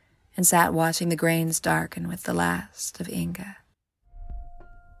sand, and sat watching the grains darken with the last of Inga.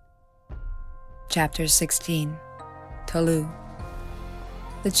 Chapter 16. Tolu.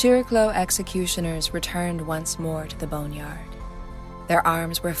 The Chiriclo executioners returned once more to the boneyard. Their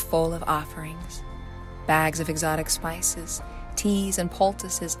arms were full of offerings, bags of exotic spices, teas and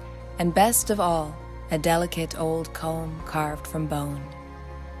poultices, and best of all, a delicate old comb carved from bone.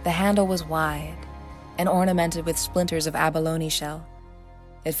 The handle was wide and ornamented with splinters of abalone shell.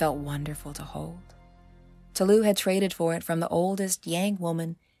 It felt wonderful to hold. Tolu had traded for it from the oldest Yang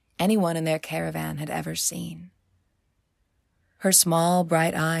woman anyone in their caravan had ever seen. Her small,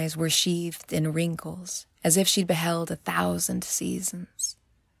 bright eyes were sheathed in wrinkles, as if she'd beheld 1,000 seasons.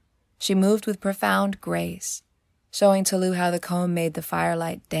 She moved with profound grace, showing Tolu how the comb made the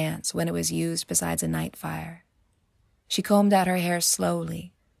firelight dance when it was used besides a night fire. She combed out her hair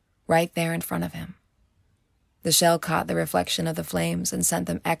slowly, right there in front of him. The shell caught the reflection of the flames and sent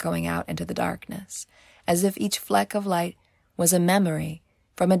them echoing out into the darkness, as if each fleck of light was a memory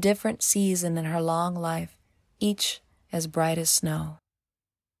from a different season in her long life, each as bright as snow.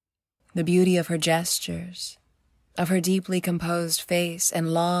 The beauty of her gestures, of her deeply composed face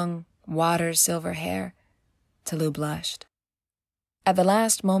and long, water-silver hair, Tolu blushed. At the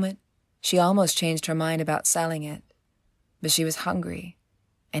last moment, she almost changed her mind about selling it, but she was hungry,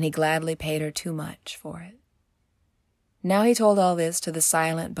 and he gladly paid her too much for it. Now he told all this to the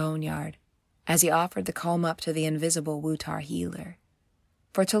silent boneyard, as he offered the comb up to the invisible Wutar healer,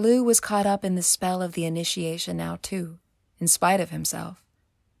 For Tolu was caught up in the spell of the initiation now too, in spite of himself.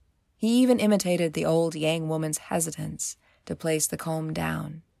 He even imitated the old Yang woman's hesitance to place the comb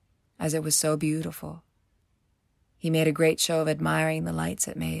down, as it was so beautiful. He made a great show of admiring the lights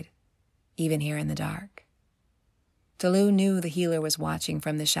it made, even here in the dark. Tolu knew the healer was watching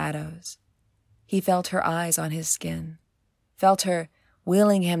from the shadows. He felt her eyes on his skin, felt her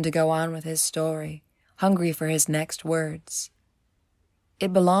willing him to go on with his story, hungry for his next words.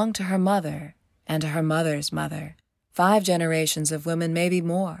 It belonged to her mother and to her mother's mother, 5 generations of women, maybe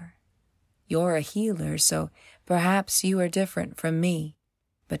more. You're a healer, so perhaps you are different from me,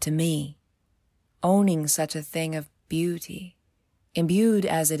 but to me, owning such a thing of beauty, imbued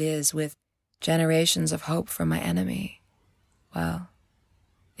as it is with generations of hope from my enemy, well,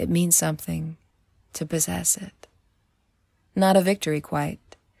 it means something to possess it. Not a victory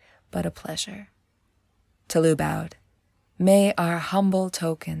quite, but a pleasure. Tolu bowed. May our humble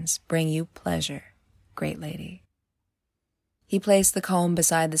tokens bring you pleasure, great lady. He placed the comb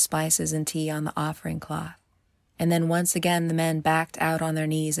beside the spices and tea on the offering cloth, and then once again the men backed out on their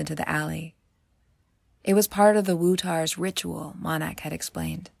knees into the alley. It was part of the Wutar's ritual, Monak had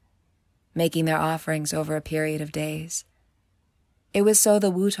explained, making their offerings over a period of days. It was so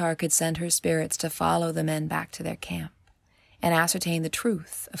the Wutar could send her spirits to follow the men back to their camp and ascertain the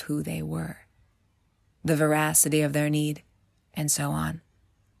truth of who they were, the veracity of their need, and so on.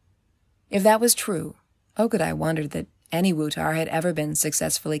 If that was true, Okudai wondered that any Wutar had ever been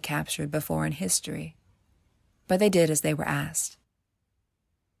successfully captured before in history. But they did as they were asked.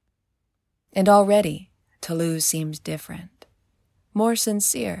 And already, Tolu seemed different, more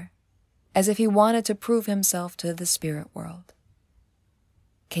sincere, as if he wanted to prove himself to the spirit world.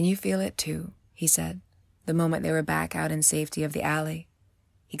 Can you feel it too? He said, the moment they were back out in safety of the alley.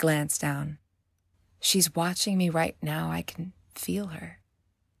 He glanced down. She's watching me right now. I can feel her.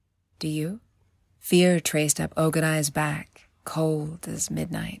 Do you? Fear traced up Okudai's back, cold as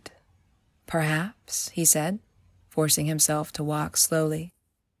midnight. Perhaps, he said, forcing himself to walk slowly,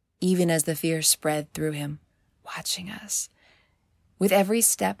 even as the fear spread through him, watching us. With every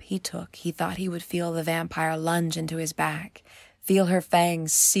step he took, he thought he would feel the vampire lunge into his back, feel her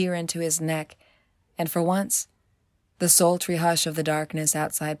fangs sear into his neck, and for once, the sultry hush of the darkness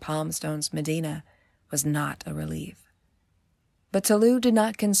outside Palmstone's Medina was not a relief. But Tolu did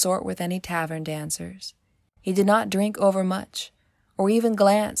not consort with any tavern dancers. He did not drink overmuch, or even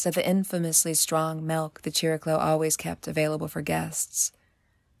glance at the infamously strong milk the Chiriclo always kept available for guests,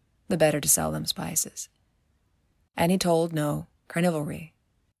 the better to sell them spices. And he told no carnivalry,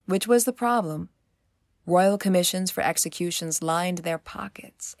 which was the problem. Royal commissions for executions lined their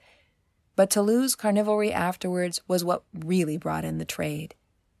pockets, but Tolu's carnivalry afterwards was what really brought in the trade.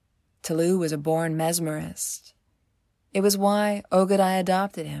 Tolu was a born mesmerist. It was why Okudai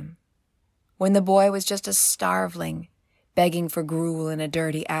adopted him. When the boy was just a starveling, begging for gruel in a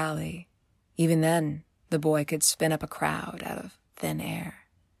dirty alley, even then the boy could spin up a crowd out of thin air.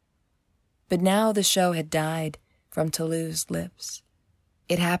 But now the show had died from Tolu's lips.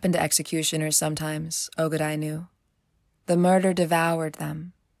 It happened to executioners sometimes, Okudai knew. The murder devoured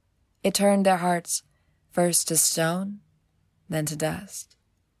them. It turned their hearts first to stone, then to dust.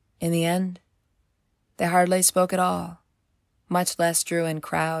 In the end, they hardly spoke at all, much less drew in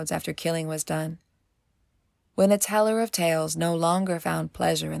crowds after killing was done. When a teller of tales no longer found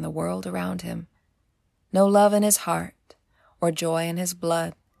pleasure in the world around him, no love in his heart or joy in his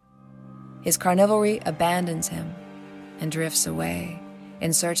blood, his carnivalry abandons him and drifts away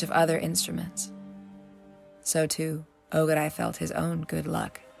in search of other instruments. So too, Okudai felt his own good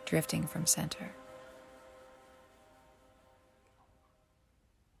luck drifting from center.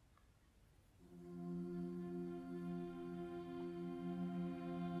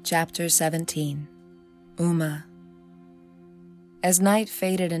 Chapter 17. Uma. As night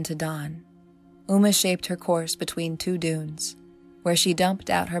faded into dawn, Uma shaped her course between 2 dunes, where she dumped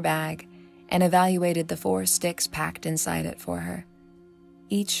out her bag and evaluated the 4 sticks packed inside it for her.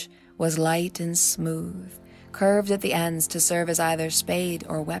 Each was light and smooth, curved at the ends to serve as either spade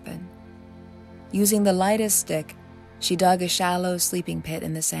or weapon. Using the lightest stick, she dug a shallow sleeping pit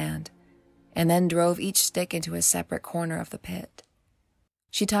in the sand, and then drove each stick into a separate corner of the pit.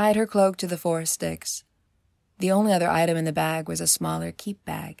 She tied her cloak to the 4 sticks. The only other item in the bag was a smaller keep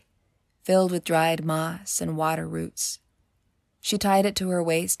bag, filled with dried moss and water roots. She tied it to her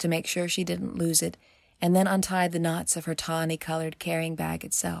waist to make sure she didn't lose it, and then untied the knots of her tawny-colored carrying bag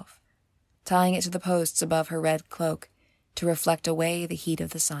itself, tying it to the posts above her red cloak to reflect away the heat of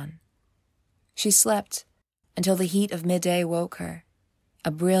the sun. She slept until the heat of midday woke her,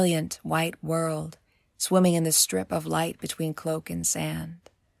 a brilliant white world swimming in the strip of light between cloak and sand.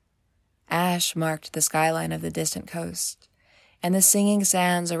 Ash marked the skyline of the distant coast, and the singing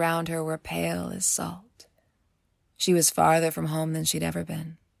sands around her were pale as salt. She was farther from home than she'd ever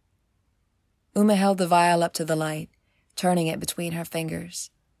been. Uma held the vial up to the light, turning it between her fingers.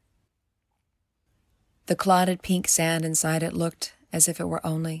 The clotted pink sand inside it looked as if it were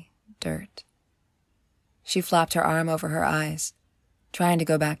only dirt. She flopped her arm over her eyes, trying to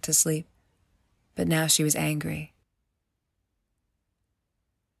go back to sleep, but now she was angry.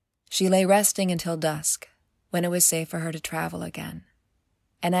 She lay resting until dusk, when it was safe for her to travel again.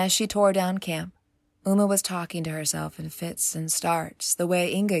 And as she tore down camp, Uma was talking to herself in fits and starts, the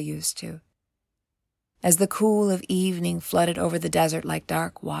way Inga used to. As the cool of evening flooded over the desert like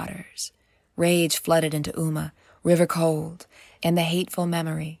dark waters, rage flooded into Uma, river cold, and the hateful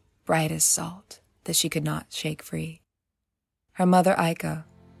memory, bright as salt, that she could not shake free. Her mother Aiko,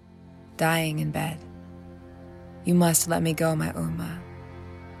 dying in bed. "You must let me go, my Uma.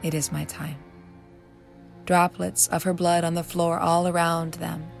 It is my time." Droplets of her blood on the floor all around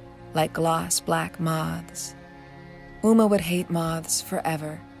them, like gloss black moths. Uma would hate moths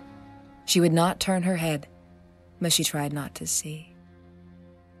forever. She would not turn her head, but she tried not to see.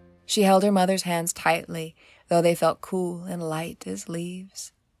 She held her mother's hands tightly, though they felt cool and light as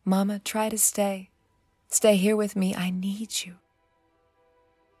leaves. "Mama, try to stay. Stay here with me. I need you.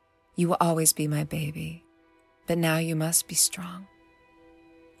 You will always be my baby, but now you must be strong."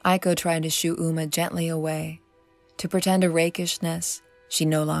 Aiko tried to shoo Uma gently away, to pretend a rakishness she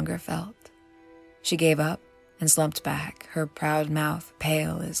no longer felt. She gave up and slumped back, her proud mouth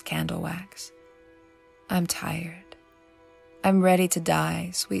pale as candle wax. "I'm tired. I'm ready to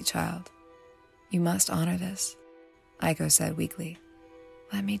die, sweet child. You must honor this," Aiko said weakly.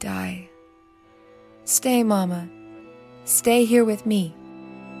 "Let me die. Stay, Mama. Stay here with me."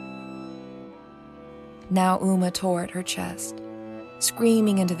 Now Uma tore at her chest,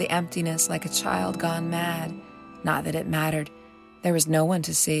 screaming into the emptiness like a child gone mad. Not that it mattered. There was no one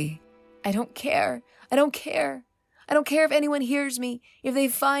to see. "I don't care. I don't care. I don't care if anyone hears me, if they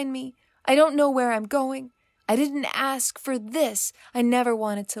find me. I don't know where I'm going. I didn't ask for this. I never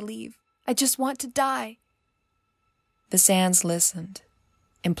wanted to leave. I just want to die." The sands listened,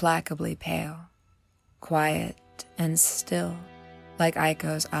 implacably pale, quiet and still, like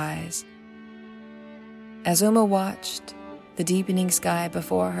Aiko's eyes. As Uma watched, the deepening sky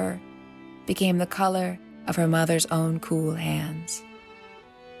before her became the color of her mother's own cool hands.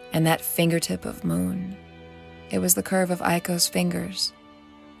 And that fingertip of moon, it was the curve of Aiko's fingers,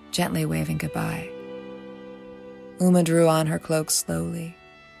 gently waving goodbye. Uma drew on her cloak slowly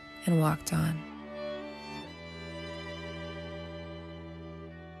and walked on.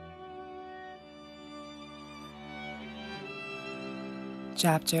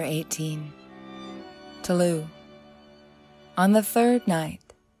 Chapter 18. Tulu. On the third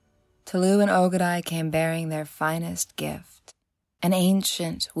night, Tulu and Ogadai came bearing their finest gift, an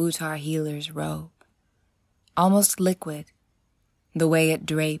ancient Wutar healer's robe, almost liquid, the way it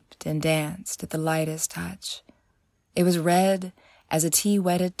draped and danced at the lightest touch. It was red as a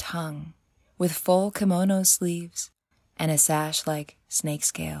tea-wetted tongue, with full kimono sleeves and a sash like snake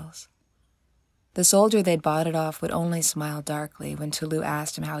scales. The soldier they'd bought it off would only smile darkly when Tulu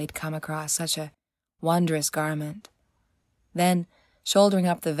asked him how he'd come across such a wondrous garment. Then, shouldering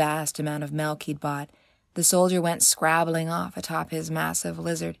up the vast amount of milk he'd bought, the soldier went scrabbling off atop his massive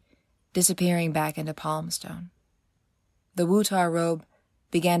lizard, disappearing back into Palmstone. The Wutar robe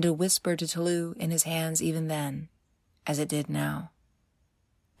began to whisper to Tulu in his hands even then, as it did now.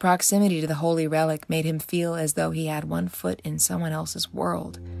 Proximity to the holy relic made him feel as though he had one foot in someone else's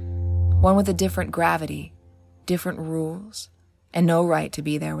world, one with a different gravity, different rules, and no right to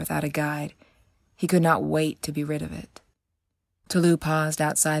be there without a guide. He could not wait to be rid of it. Tulu paused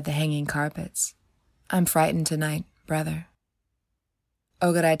outside the hanging carpets. "I'm frightened tonight, brother."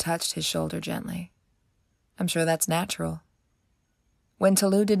 Ogadai touched his shoulder gently. "I'm sure that's natural." When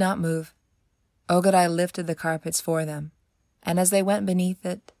Tulu did not move, Ogadai lifted the carpets for them, and as they went beneath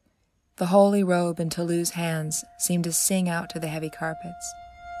it, the holy robe in Tulu's hands seemed to sing out to the heavy carpets,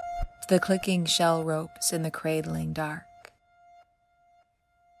 to the clicking shell ropes in the cradling dark.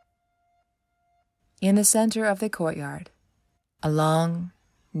 In the center of the courtyard, a long,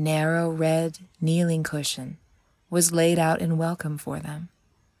 narrow red kneeling cushion was laid out in welcome for them.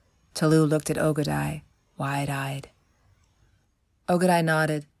 Tulu looked at Ogadai, wide-eyed. Ogadai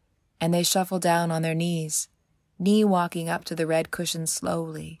nodded, and they shuffled down on their knees, knee-walking up to the red cushion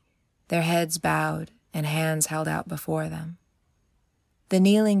slowly, their heads bowed and hands held out before them. The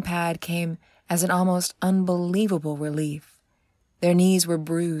kneeling pad came as an almost unbelievable relief. Their knees were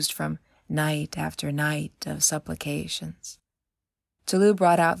bruised from night after night of supplications. Tulu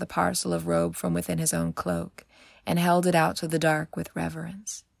brought out the parcel of robe from within his own cloak and held it out to the dark with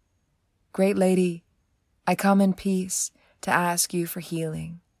reverence. Great lady, I come in peace to ask you for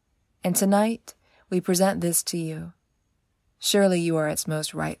healing, and tonight we present this to you. Surely you are its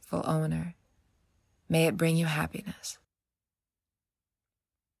most rightful owner. May it bring you happiness.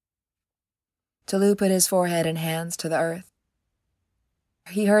 Tulu put his forehead and hands to the earth.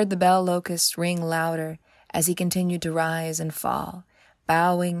 He heard the bell locusts ring louder as he continued to rise and fall,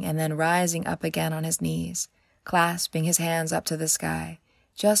 bowing and then rising up again on his knees, clasping his hands up to the sky,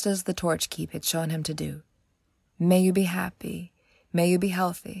 just as the torch keep had shown him to do. May you be happy, may you be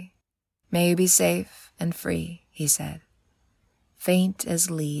healthy, may you be safe and free, he said. Faint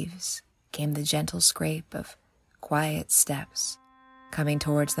as leaves came the gentle scrape of quiet steps coming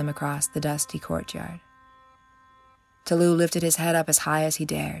towards them across the dusty courtyard. Tulu lifted his head up as high as he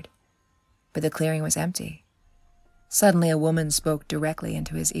dared, but the clearing was empty. Suddenly a woman spoke directly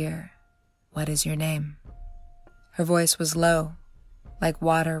into his ear. What is your name? Her voice was low, like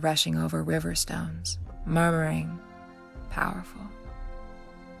water rushing over river stones, murmuring, powerful.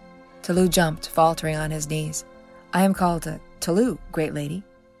 Tulu jumped, faltering on his knees. I am called Tulu, great lady.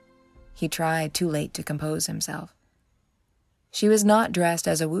 He tried, too late, to compose himself. She was not dressed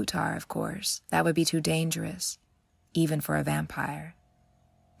as a Wutar, of course. That would be too dangerous, even for a vampire.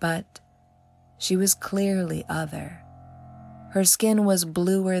 But she was clearly other. Her skin was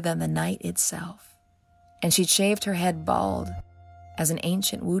bluer than the night itself, and she'd shaved her head bald as an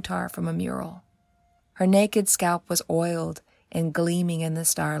ancient Wutar from a mural. Her naked scalp was oiled and gleaming in the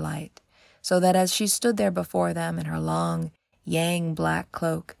starlight, so that as she stood there before them in her long, yang black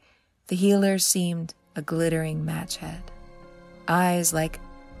cloak, the healer seemed a glittering match head. Eyes like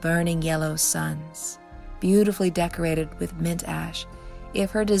burning yellow suns, beautifully decorated with mint ash,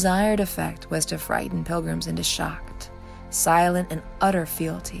 if her desired effect was to frighten pilgrims into shocked, silent, and utter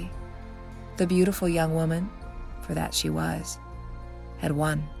fealty. The beautiful young woman, for that she was, had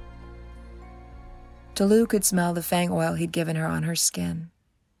won. Tulu could smell the fang oil he'd given her on her skin.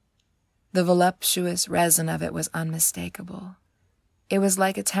 The voluptuous resin of it was unmistakable. It was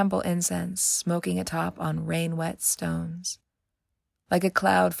like a temple incense smoking atop on rain-wet stones, like a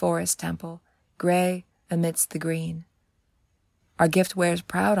cloud forest temple, gray amidst the green. Our gift wears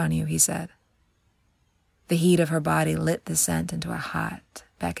proud on you, he said. The heat of her body lit the scent into a hot,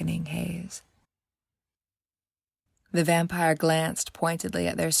 beckoning haze. The vampire glanced pointedly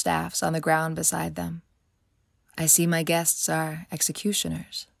at their staffs on the ground beside them. I see my guests are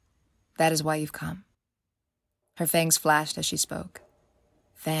executioners. That is why you've come. Her fangs flashed as she spoke.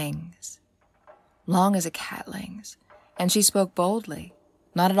 Fangs. Long as a catling's. And she spoke boldly,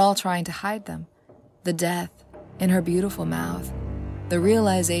 not at all trying to hide them. The death in her beautiful mouth, the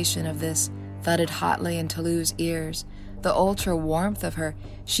realization of this thudded hotly in Tulu's ears, the ultra warmth of her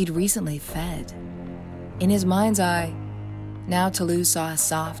she'd recently fed. In his mind's eye, now Tulu saw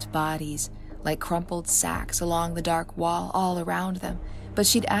soft bodies like crumpled sacks along the dark wall all around them, but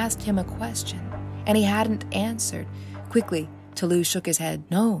she'd asked him a question, and he hadn't answered. Quickly, Tulu shook his head.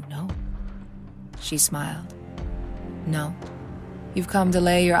 No. She smiled. No. You've come to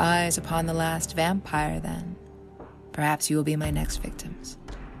lay your eyes upon the last vampire, then. Perhaps you will be my next victims,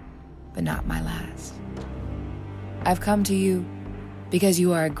 but not my last. I've come to you because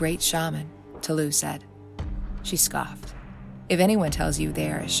you are a great shaman, Tulu said. She scoffed. If anyone tells you they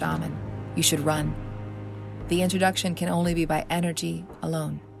are a shaman, you should run. The introduction can only be by energy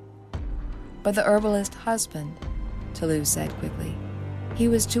alone. But the herbalist husband, Tulu said quickly. He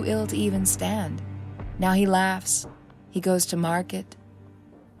was too ill to even stand. Now he laughs. He goes to market.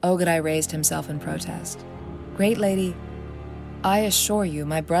 Ogadai raised himself in protest. Great lady, I assure you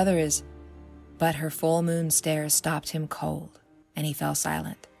my brother is... But her full moon stare stopped him cold, and he fell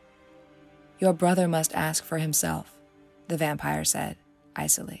silent. Your brother must ask for himself, the vampire said,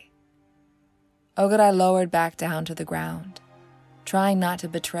 icily. Ogadai lowered back down to the ground, trying not to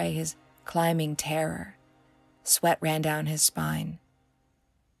betray his climbing terror. Sweat ran down his spine.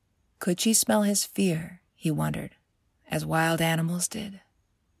 Could she smell his fear, he wondered, as wild animals did?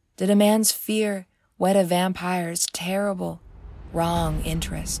 Did a man's fear whet a vampire's terrible, wrong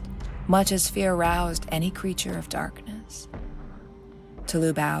interest, much as fear roused any creature of darkness?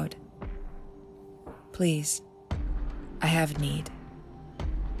 Tulu bowed. Please, I have need.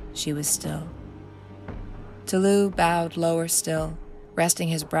 She was still. Tulu bowed lower still, resting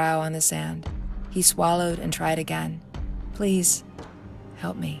his brow on the sand. He swallowed and tried again. Please,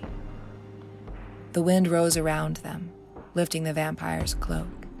 help me. The wind rose around them, lifting the vampire's cloak.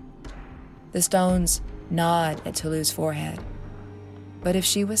 The stones gnawed at Tulu's forehead, but if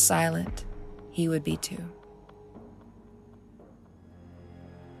she was silent, he would be too.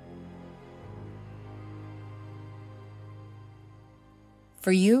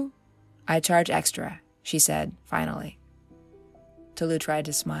 For you, I charge extra, she said, finally. Tolu tried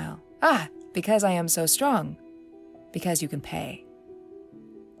to smile. Ah, because I am so strong. Because you can pay.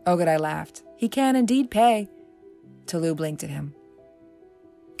 Ogadai laughed. He can indeed pay. Tolu blinked at him.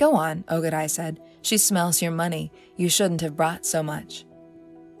 Go on, Ogadai said. She smells your money. You shouldn't have brought so much.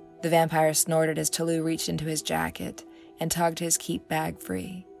 The vampire snorted as Tolu reached into his jacket and tugged his keep bag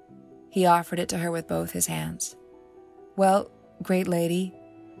free. He offered it to her with both his hands. Well, great lady,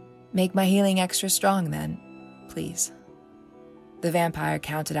 make my healing extra strong then, please. The vampire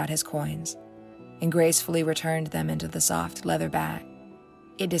counted out his coins and gracefully returned them into the soft leather bag.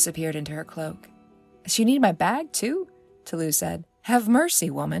 It disappeared into her cloak. You need my bag, too? Tolu said. Have mercy,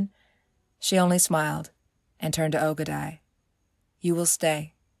 woman. She only smiled and turned to Ogadai. You will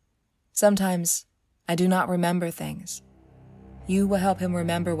stay. Sometimes I do not remember things. You will help him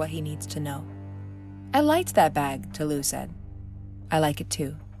remember what he needs to know. I liked that bag, Tolu said. I like it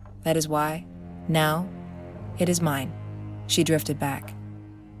too. That is why, now, it is mine. She drifted back.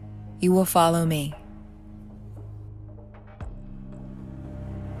 You will follow me.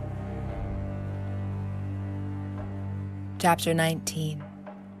 Chapter 19.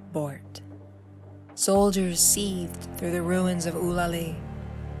 Bort. Soldiers seethed through the ruins of Ulali.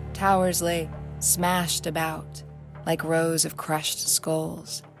 Towers lay smashed about, like rows of crushed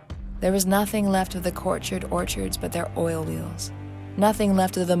skulls. There was nothing left of the courtyard orchards but their oil wheels, nothing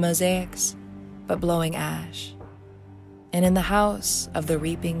left of the mosaics but blowing ash. And in the house of the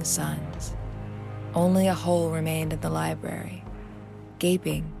reaping suns, only a hole remained in the library,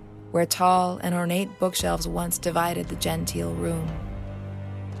 gaping where tall and ornate bookshelves once divided the genteel room.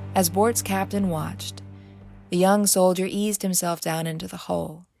 As Bort's captain watched, the young soldier eased himself down into the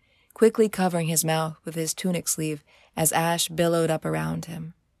hole, quickly covering his mouth with his tunic sleeve as ash billowed up around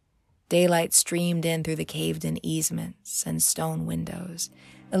him. Daylight streamed in through the caved-in easements and stone windows,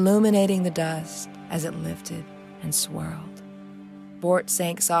 illuminating the dust as it lifted and swirled. Bort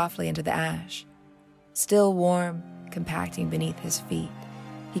sank softly into the ash, still warm, compacting beneath his feet.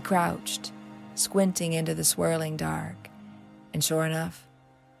 He crouched, squinting into the swirling dark, and sure enough,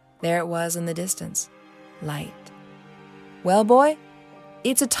 there it was in the distance, light. Well, boy,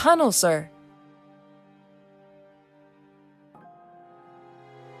 it's a tunnel, sir.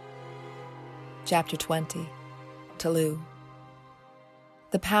 Chapter 20. Tolu.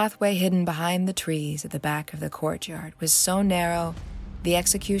 The pathway hidden behind the trees at the back of the courtyard was so narrow, the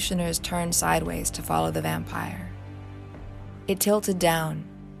executioners turned sideways to follow the vampire. It tilted down,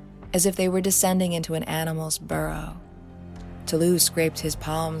 as if they were descending into an animal's burrow. Tolu scraped his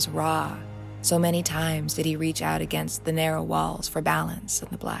palms raw, so many times did he reach out against the narrow walls for balance in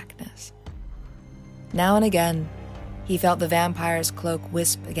the blackness. Now and again, he felt the vampire's cloak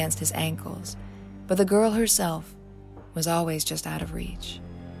wisp against his ankles, but the girl herself was always just out of reach,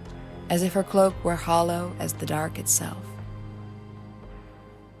 as if her cloak were hollow as the dark itself.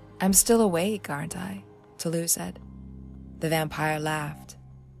 I'm still awake, aren't I? Tolu said. The vampire laughed.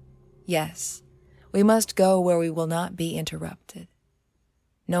 Yes, we must go where we will not be interrupted.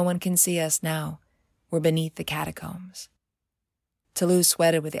 No one can see us now. We're beneath the catacombs. Tolu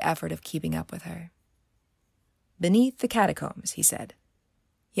sweated with the effort of keeping up with her. Beneath the catacombs, he said.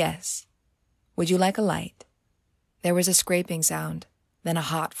 Yes. Would you like a light? There was a scraping sound, then a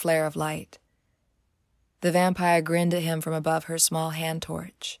hot flare of light. The vampire grinned at him from above her small hand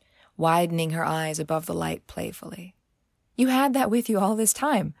torch, widening her eyes above the light playfully. You had that with you all this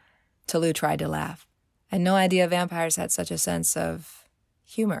time. Tolu tried to laugh. I had no idea vampires had such a sense of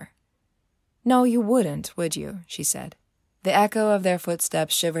humor. No, you wouldn't, would you? She said. The echo of their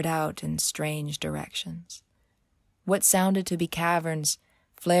footsteps shivered out in strange directions. What sounded to be caverns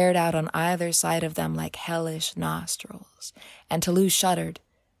flared out on either side of them like hellish nostrils, and Tolu shuddered,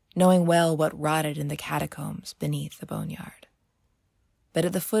 knowing well what rotted in the catacombs beneath the boneyard. But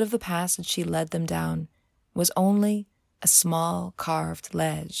at the foot of the passage she led them down was only a small carved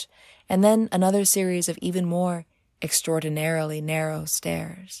ledge, and then another series of even more extraordinarily narrow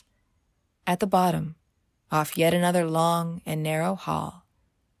stairs. At the bottom, off yet another long and narrow hall,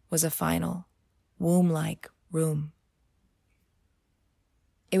 was a final, womb-like room.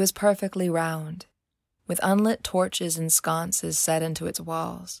 It was perfectly round, with unlit torches and sconces set into its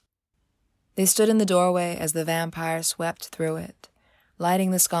walls. They stood in the doorway as the vampire swept through it,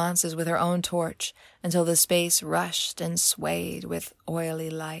 lighting the sconces with her own torch until the space rushed and swayed with oily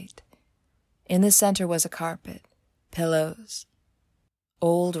light. In the center was a carpet, pillows,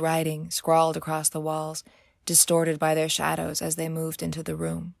 old writing scrawled across the walls, distorted by their shadows as they moved into the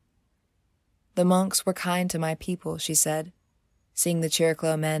room. The monks were kind to my people, she said, seeing the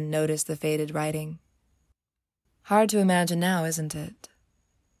Chiriclo men notice the faded writing. Hard to imagine now, isn't it?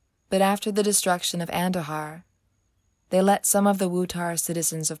 But after the destruction of Andahar, they let some of the Wutar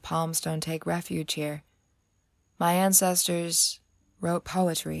citizens of Palmstone take refuge here. My ancestors wrote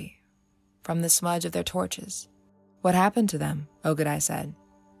poetry from the smudge of their torches. What happened to them? Ogadai said.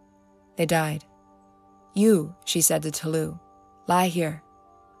 They died. You, she said to Tulu, lie here.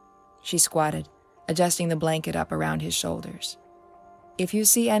 She squatted, adjusting the blanket up around his shoulders. If you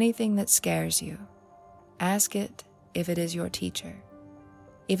see anything that scares you, ask it if it is your teacher.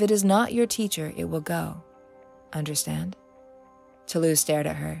 If it is not your teacher, it will go. Understand? Tulu stared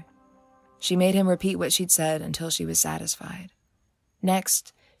at her. She made him repeat what she'd said until she was satisfied.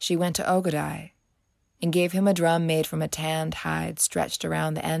 Next, she went to Ogadai and gave him a drum made from a tanned hide stretched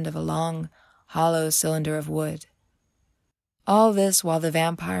around the end of a long, hollow cylinder of wood. All this while the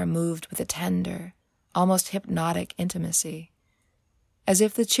vampire moved with a tender, almost hypnotic intimacy, as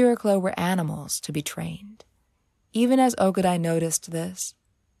if the Chiriclo were animals to be trained. Even as Ogadai noticed this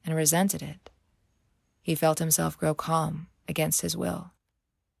and resented it, he felt himself grow calm against his will.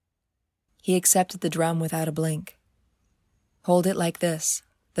 He accepted the drum without a blink. Hold it like this,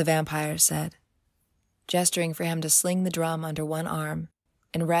 the vampire said, gesturing for him to sling the drum under one arm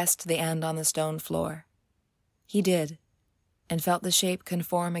and rest the end on the stone floor. He did, and felt the shape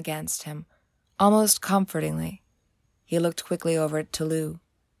conform against him, almost comfortingly. He looked quickly over at Tulu,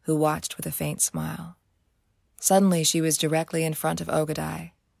 who watched with a faint smile. Suddenly she was directly in front of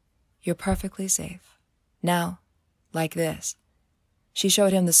Ogadai. You're perfectly safe. Now, like this. She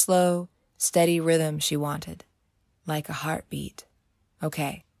showed him the slow, steady rhythm she wanted, like a heartbeat.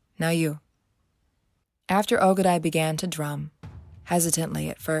 Okay, now you. After Ogadai began to drum, hesitantly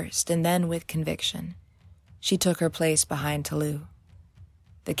at first and then with conviction, she took her place behind Tulu.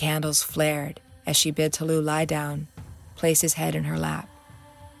 The candles flared as she bid Tulu lie down, place his head in her lap.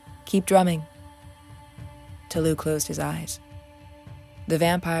 Keep drumming. Tulu closed his eyes. The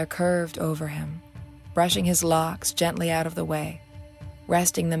vampire curved over him, brushing his locks gently out of the way,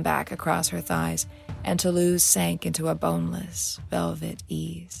 resting them back across her thighs, and Tulu sank into a boneless, velvet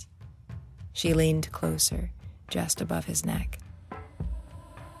ease. She leaned closer, just above his neck.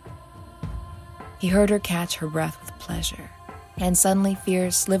 He heard her catch her breath with pleasure, and suddenly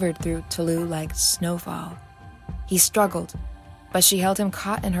fear slivered through Tulu like snowfall. He struggled, but she held him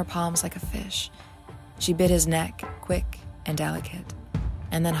caught in her palms like a fish. She bit his neck, quick and delicate,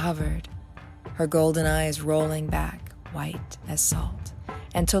 and then hovered, her golden eyes rolling back, white as salt,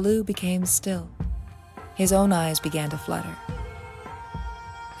 and Tulu became still. His own eyes began to flutter,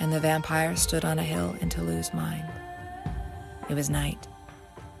 and the vampire stood on a hill in Tulu's mind. It was night.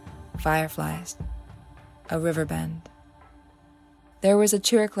 Fireflies. A river bend. There was a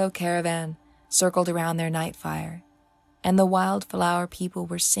Chiriclo caravan circled around their night fire, and the wildflower people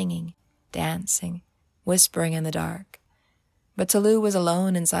were singing, dancing, whispering in the dark. But Tulu was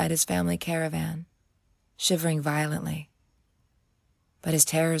alone inside his family caravan, shivering violently. But his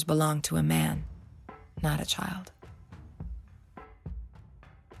terrors belonged to a man, not a child.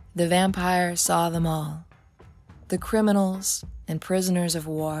 The vampire saw them all, the criminals and prisoners of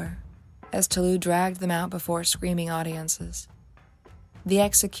war, as Tulu dragged them out before screaming audiences. The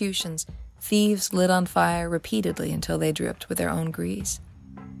executions, thieves lit on fire repeatedly until they dripped with their own grease.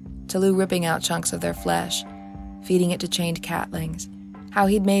 Tulu ripping out chunks of their flesh, feeding it to chained catlings, how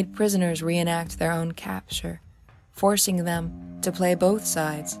he'd made prisoners reenact their own capture, forcing them to play both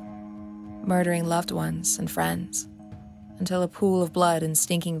sides, murdering loved ones and friends, until a pool of blood and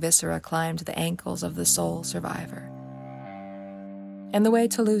stinking viscera climbed the ankles of the sole survivor. And the way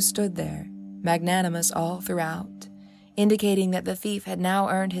Tulu stood there, magnanimous all throughout, indicating that the thief had now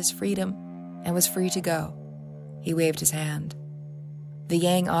earned his freedom and was free to go, he waved his hand. The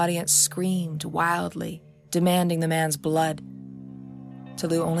Yang audience screamed wildly, demanding the man's blood.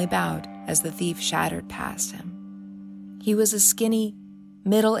 Tulu only bowed as the thief shattered past him. He was a skinny,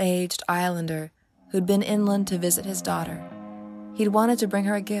 middle-aged islander who'd been inland to visit his daughter. He'd wanted to bring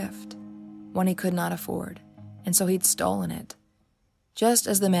her a gift, one he could not afford, and so he'd stolen it. Just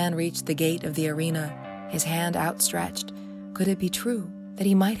as the man reached the gate of the arena, his hand outstretched, could it be true that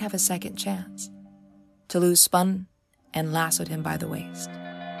he might have a second chance? Tulu spun and lassoed him by the waist,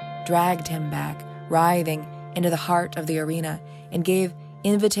 dragged him back, writhing, into the heart of the arena, and gave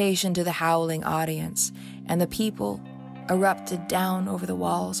invitation to the howling audience, and the people erupted down over the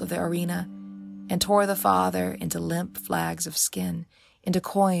walls of the arena and tore the father into limp flags of skin, into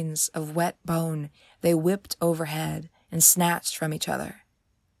coins of wet bone they whipped overhead and snatched from each other,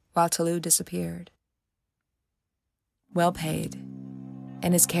 while Tulu disappeared. Well paid,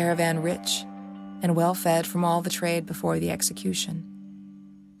 and his caravan rich and well fed from all the trade before the execution.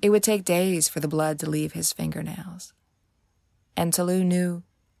 It would take days for the blood to leave his fingernails. And Tulu knew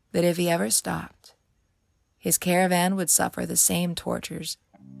that if he ever stopped, his caravan would suffer the same tortures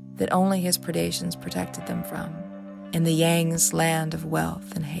that only his predations protected them from in the Yang's land of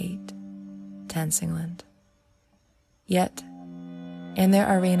wealth and hate, Tensingland. Yet, in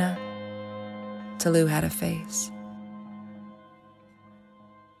their arena, Talou had a face.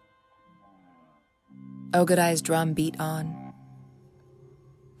 Ogedai's drum beat on.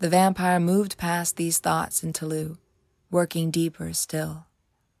 The vampire moved past these thoughts in Talou, working deeper still.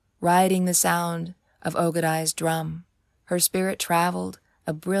 Riding the sound of Ogedai's drum, her spirit traveled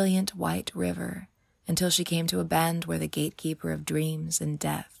a brilliant white river until she came to a bend where the gatekeeper of dreams and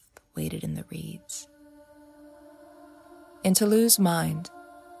death waited in the reeds. In Talou's mind,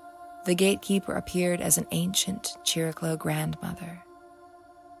 the gatekeeper appeared as an ancient Chiriclo grandmother.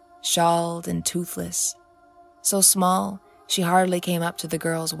 Shawled and toothless, so small she hardly came up to the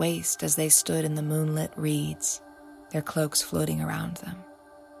girl's waist as they stood in the moonlit reeds, their cloaks floating around them.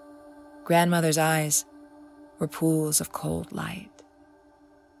 Grandmother's eyes were pools of cold light,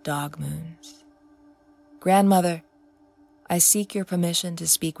 dog moons. "Grandmother, I seek your permission to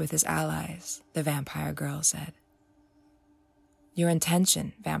speak with his allies," the vampire girl said. "Your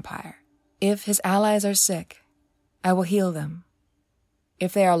intention, vampire. If his allies are sick, I will heal them.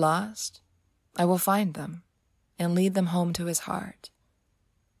 If they are lost, I will find them and lead them home to his heart.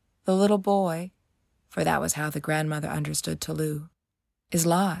 The little boy," for that was how the grandmother understood Talou, "is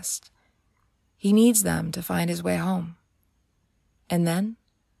lost. He needs them to find his way home. And then,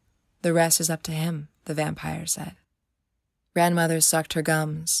 the rest is up to him," the vampire said. Grandmother sucked her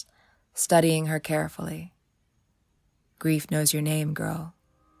gums, studying her carefully. "Grief knows your name, girl,"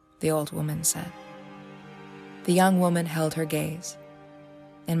 the old woman said. The young woman held her gaze.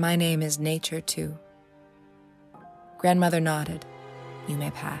 "And my name is Nature, too." Grandmother nodded. "You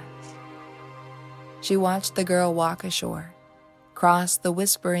may pass." She watched the girl walk ashore, cross the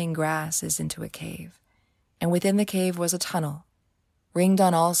whispering grasses into a cave, and within the cave was a tunnel, ringed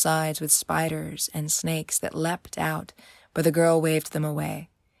on all sides with spiders and snakes that leapt out, but the girl waved them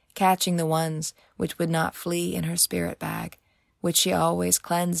away, catching the ones which would not flee in her spirit bag, which she always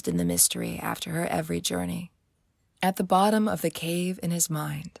cleansed in the mystery after her every journey. At the bottom of the cave in his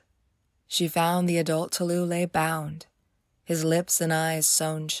mind, she found the adult Talou lay bound, his lips and eyes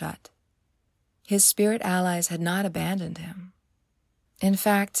sewn shut. His spirit allies had not abandoned him. In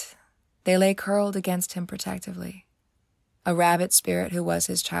fact, they lay curled against him protectively. A rabbit spirit who was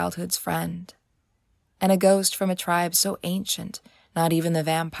his childhood's friend, and a ghost from a tribe so ancient not even the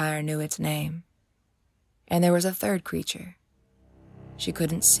vampire knew its name. And there was a third creature. She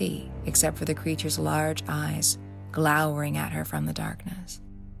couldn't see except for the creature's large eyes glowering at her from the darkness.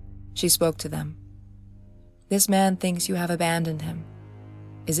 She spoke to them. "This man thinks you have abandoned him.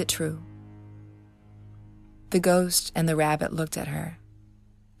 Is it true?" The ghost and the rabbit looked at her.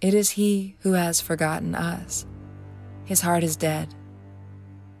 "It is he who has forgotten us. His heart is dead."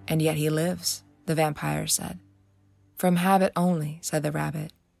 "And yet he lives," the vampire said. "From habit only," said the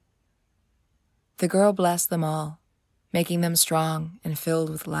rabbit. The girl blessed them all, making them strong and filled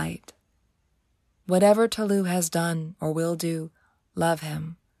with light. "Whatever Talou has done or will do, love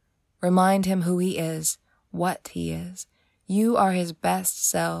him. Remind him who he is, what he is. You are his best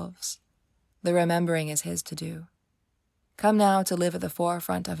selves. The remembering is his to do. Come now to live at the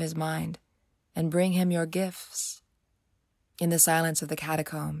forefront of his mind, and bring him your gifts." In the silence of the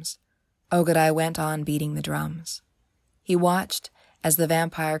catacombs, Ogedai went on beating the drums. He watched as the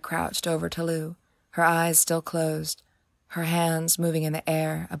vampire crouched over Talou, her eyes still closed, her hands moving in the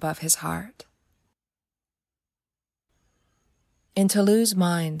air above his heart. In Talou's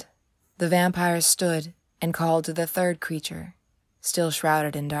mind, the vampire stood and called to the third creature, still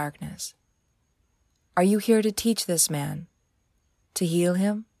shrouded in darkness. "Are you here to teach this man? To heal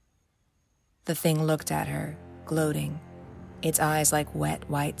him?" The thing looked at her, gloating, its eyes like wet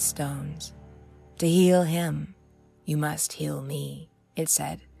white stones. "To heal him, you must heal me," it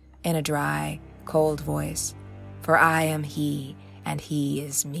said, in a dry, cold voice. "For I am he, and he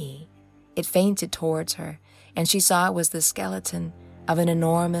is me." It fainted towards her, and she saw it was the skeleton of an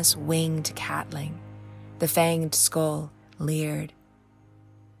enormous winged catling. The fanged skull leered.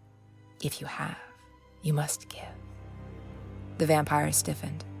 "If you have, you must give." The vampire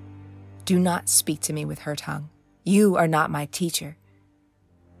stiffened. "Do not speak to me with her tongue. You are not my teacher."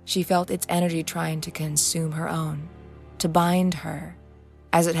 She felt its energy trying to consume her own, to bind her,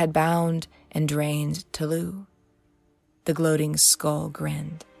 as it had bound and drained Talou. The gloating skull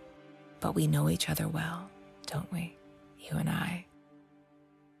grinned. "But we know each other well, don't we, you and I?"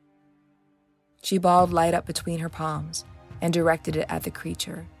 She balled light up between her palms and directed it at the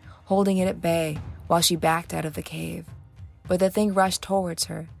creature, holding it at bay while she backed out of the cave. But the thing rushed towards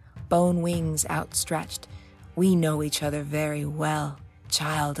her, bone wings outstretched. "We know each other very well,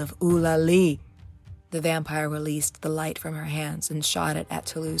 child of Eulalie." The vampire released the light from her hands and shot it at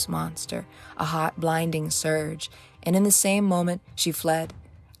Toulou's monster, a hot, blinding surge, and in the same moment she fled,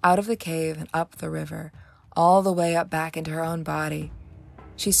 out of the cave and up the river, all the way up back into her own body.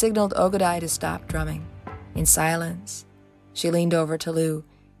 She signaled Ogadai to stop drumming. In silence, she leaned over Toulou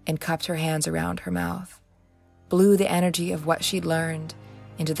and cupped her hands around her mouth, blew the energy of what she'd learned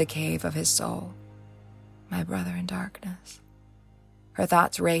into the cave of his soul. My brother in darkness. Her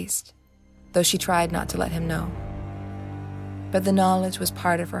thoughts raced, though she tried not to let him know. But the knowledge was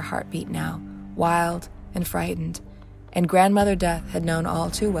part of her heartbeat now, wild and frightened, and Grandmother Death had known all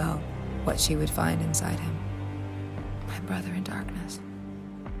too well what she would find inside him. My brother in darkness.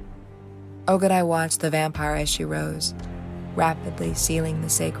 Ogadai watched the vampire as she rose, rapidly sealing the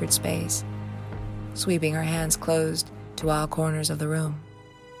sacred space, sweeping her hands closed to all corners of the room.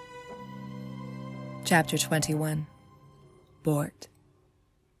 Chapter 21. Bort.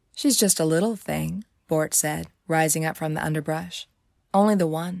 "She's just a little thing," Bort said, rising up from the underbrush. "Only the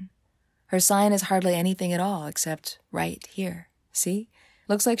one. Her sign is hardly anything at all, except right here. See?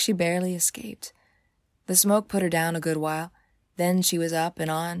 Looks like she barely escaped. The smoke put her down a good while. Then she was up and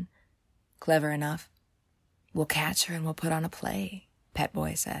on. Clever enough. We'll catch her and we'll put on a play," Pet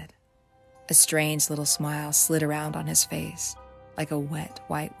Boy said. A strange little smile slid around on his face, like a wet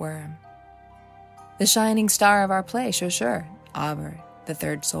white worm. "The shining star of our play, sure, Auber," the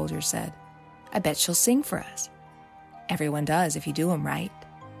third soldier said. "I bet she'll sing for us." "Everyone does if you do 'em right."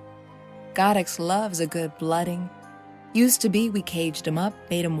 "Godix loves a good blooding. Used to be we caged 'em up,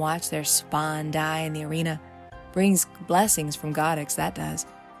 made 'em watch their spawn die in the arena. Brings blessings from Godix, that does.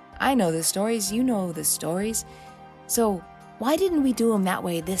 I know the stories, you know the stories. So why didn't we do 'em that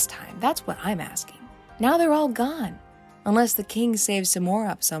way this time? That's what I'm asking. Now they're all gone, unless the king saves some more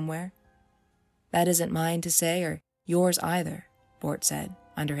up somewhere." "That isn't mine to say, or yours either," Bort said,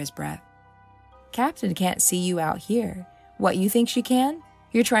 under his breath. "Captain can't see you out here. What, you think she can?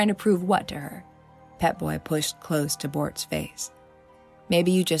 You're trying to prove what to her?" Pet Boy pushed close to Bort's face.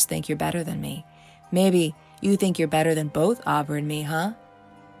 "Maybe you just think you're better than me. Maybe you think you're better than both Auber and me, huh?"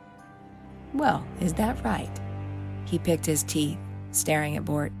 "Well, is that right?" He picked his teeth, staring at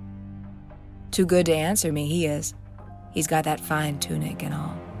Bort. "Too good to answer me, he is. He's got that fine tunic and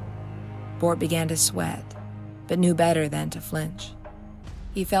all." Bort began to sweat, but knew better than to flinch.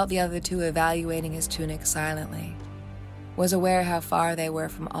 He felt the other two evaluating his tunic silently, was aware how far they were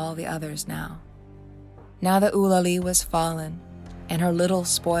from all the others now. Now that Eulalie was fallen, and her little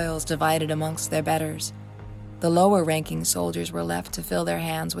spoils divided amongst their betters, the lower-ranking soldiers were left to fill their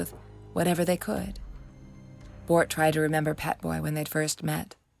hands with whatever they could. Bort tried to remember Pet Boy when they'd first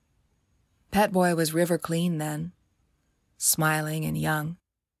met. Pet Boy was river clean then, smiling and young.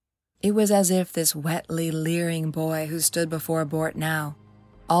 It was as if this wetly leering boy who stood before Bort now,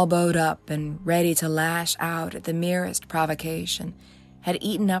 all bowed up and ready to lash out at the merest provocation, had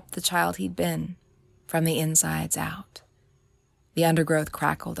eaten up the child he'd been, from the insides out. The undergrowth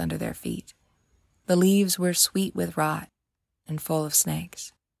crackled under their feet. The leaves were sweet with rot and full of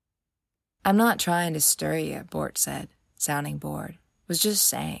snakes. "I'm not trying to stir you," Bort said, sounding bored. "Was just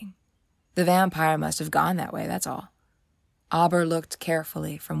saying. The vampire must have gone that way, that's all." Auber looked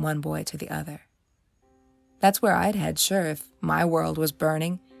carefully from one boy to the other. "That's where I'd head, sure, if my world was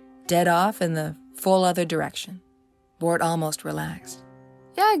burning, dead off in the full other direction." Bort almost relaxed.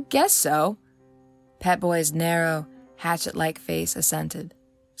 "Yeah, I guess so." Pet Boy's narrow, hatchet-like face assented,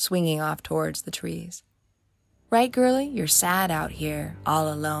 swinging off towards the trees. "Right, girlie? You're sad out here,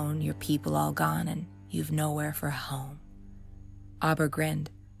 all alone, your people all gone, and you've nowhere for a home." Auber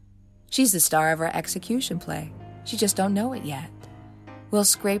grinned. "She's the star of our execution play. She just don't know it yet. We'll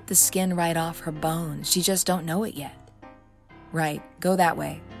scrape the skin right off her bones. She just don't know it yet." "Right, go that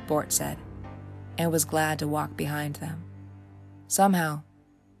way," Bort said, and was glad to walk behind them. Somehow,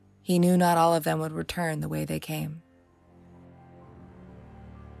 he knew not all of them would return the way they came.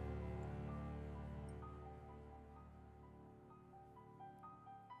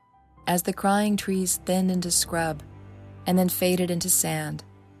 As the crying trees thinned into scrub and then faded into sand,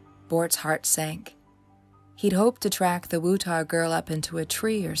 Bort's heart sank. He'd hoped to track the Wutar girl up into a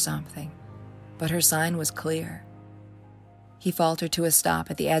tree or something, but her sign was clear. He faltered to a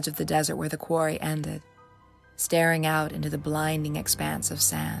stop at the edge of the desert where the quarry ended, staring out into the blinding expanse of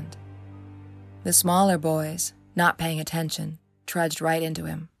sand. The smaller boys, not paying attention, trudged right into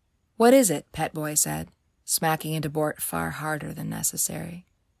him. "What is it?" Pet Boy said, smacking into Bort far harder than necessary.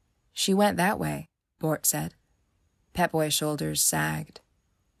 "She went that way," Bort said. Pet Boy's shoulders sagged.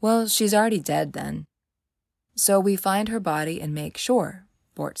 "Well, she's already dead then. So we find her body and make sure,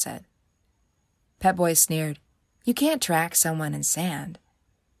 Bort said. Pep-Boy sneered. You can't track someone in sand.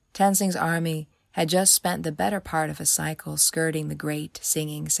 Tenzing's army had just spent the better part of a cycle skirting the great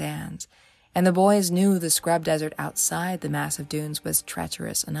singing sands, and the boys knew the scrub desert outside the massive dunes was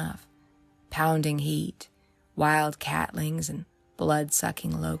treacherous enough. Pounding heat, wild catlings, and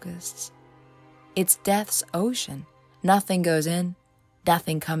blood-sucking locusts. It's death's ocean. Nothing goes in,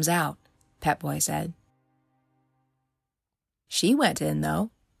 nothing comes out, Pep-Boy said. She went in,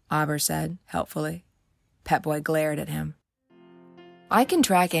 though, Auber said, helpfully. Pep-Boy glared at him. I can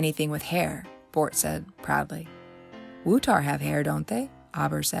track anything with hair, Bort said, proudly. Wutar have hair, don't they?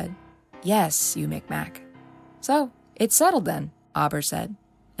 Auber said. Yes, you Micmac. So, it's settled then, Auber said,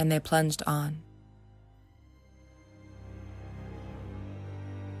 and they plunged on.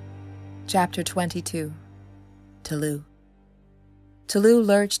 Chapter 22. Tulu. Tulu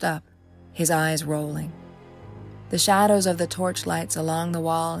lurched up, his eyes rolling. The shadows of the torchlights along the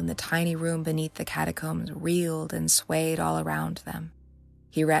wall in the tiny room beneath the catacombs reeled and swayed all around them.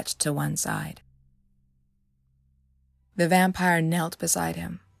 He retched to one side. The vampire knelt beside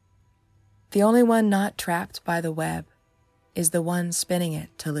him. The only one not trapped by the web is the one spinning it,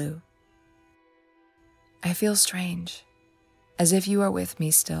 Tulu. I feel strange, as if you are with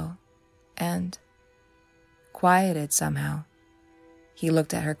me still, and quieted somehow. He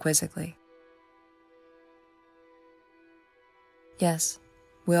looked at her quizzically. Yes,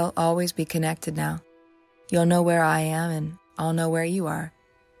 we'll always be connected now. You'll know where I am, and I'll know where you are.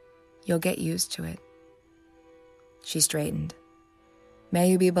 You'll get used to it. She straightened.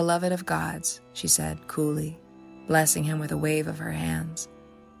 May you be beloved of gods, she said coolly, blessing him with a wave of her hands.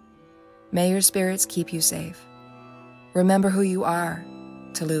 May your spirits keep you safe. Remember who you are,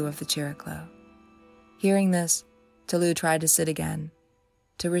 Tulu of the Chiriclo. Hearing this, Tulu tried to sit again,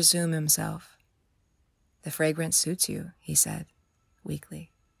 to resume himself. The fragrance suits you, he said,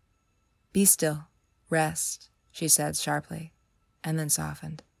 weakly. Be still, rest, she said sharply, and then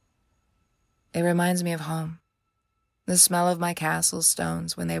softened. It reminds me of home, the smell of my castle's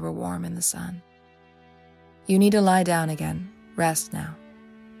stones when they were warm in the sun. You need to lie down again, rest now.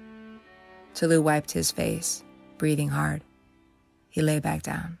 Tulu wiped his face, breathing hard. He lay back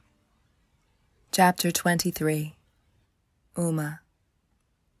down. Chapter 23. Uma.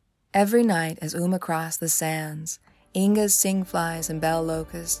 Every night as Uma crossed the sands, Inga's singflies and bell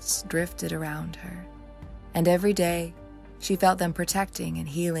locusts drifted around her, and every day she felt them protecting and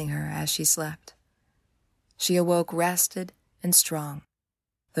healing her as she slept. She awoke rested and strong,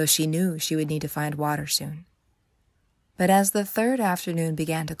 though she knew she would need to find water soon. But as the third afternoon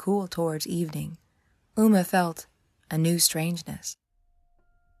began to cool towards evening, Uma felt a new strangeness.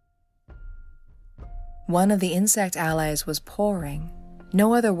 One of the insect allies was pouring,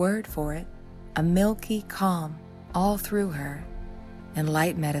 no other word for it, a milky calm all through her, and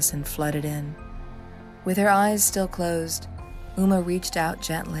light medicine flooded in. With her eyes still closed, Uma reached out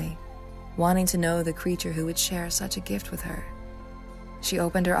gently, wanting to know the creature who would share such a gift with her. She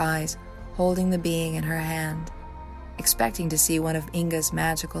opened her eyes, holding the being in her hand, expecting to see one of Inga's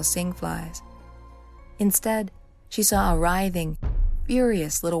magical singflies. Instead, she saw a writhing,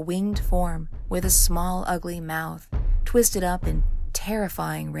 furious little winged form with a small, ugly mouth, twisted up in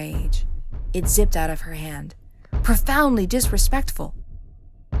terrifying rage. It zipped out of her hand. Profoundly disrespectful.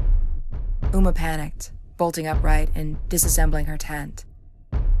 Uma panicked, bolting upright and disassembling her tent.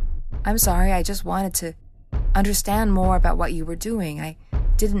 I'm sorry, I just wanted to understand more about what you were doing. I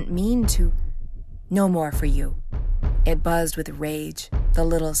didn't mean to. No more for you. It buzzed with rage, the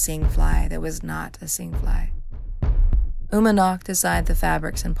little singfly that was not a singfly. Uma knocked aside the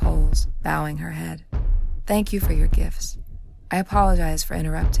fabrics and poles, bowing her head. Thank you for your gifts. I apologize for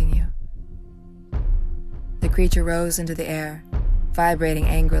interrupting you. The creature rose into the air, vibrating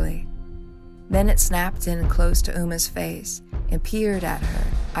angrily. Then it snapped in close to Uma's face and peered at her,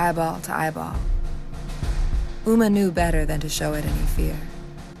 eyeball to eyeball. Uma knew better than to show it any fear.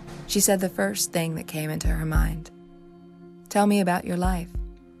 She said the first thing that came into her mind. Tell me about your life.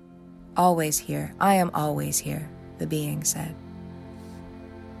 Always here. I am always here, the being said.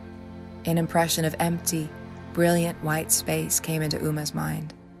 An impression of empty, brilliant white space came into Uma's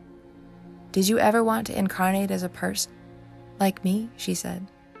mind. Did you ever want to incarnate as a person? Like me, she said.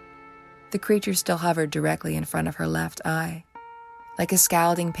 The creature still hovered directly in front of her left eye. Like a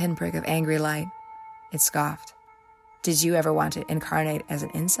scalding pinprick of angry light, it scoffed. Did you ever want to incarnate as an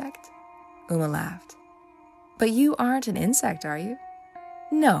insect? Uma laughed. But you aren't an insect, are you?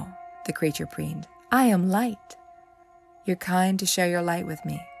 No, the creature preened. I am light. You're kind to share your light with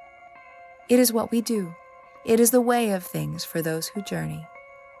me. It is what we do. It is the way of things for those who journey.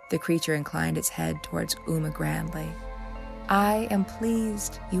 The creature inclined its head towards Uma grandly. I am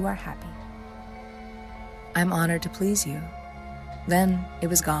pleased you are happy. I'm honored to please you. Then it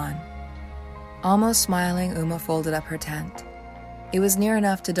was gone. Almost smiling, Uma folded up her tent. It was near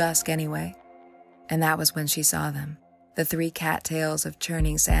enough to dusk anyway, and that was when she saw them, the 3 cattails of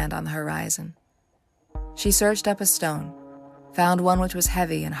churning sand on the horizon. She searched up a stone, found one which was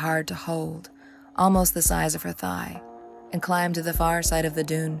heavy and hard to hold, almost the size of her thigh, and climbed to the far side of the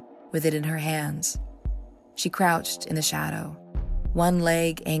dune with it in her hands. She crouched in the shadow, one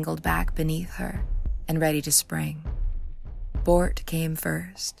leg angled back beneath her and ready to spring. Bort came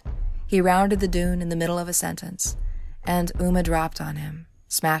first. He rounded the dune in the middle of a sentence, and Uma dropped on him,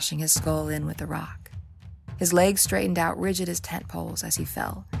 smashing his skull in with the rock. His legs straightened out rigid as tent poles as he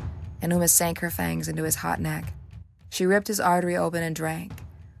fell, and Uma sank her fangs into his hot neck. She ripped his artery open and drank,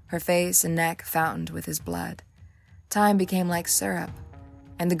 her face and neck fountained with his blood. Time became like syrup,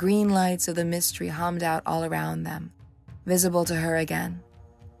 and the green lights of the mystery hummed out all around them, visible to her again,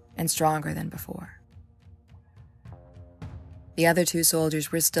 and stronger than before. The other 2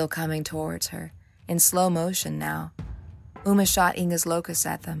 soldiers were still coming towards her, in slow motion now. Uma shot Inga's locusts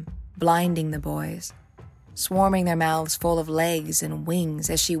at them, blinding the boys, swarming their mouths full of legs and wings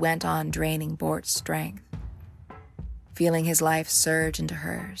as she went on draining Bort's strength. Feeling his life surge into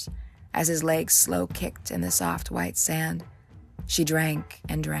hers, as his legs slow-kicked in the soft white sand, she drank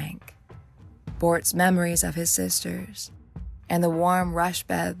and drank. Bort's memories of his sisters, and the warm rush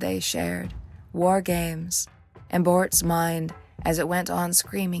bed they shared, war games, and Bort's mind as it went on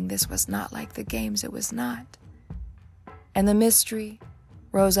screaming this was not like the games, it was not. And the mystery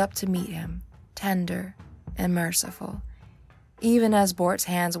rose up to meet him, tender and merciful. Even as Bort's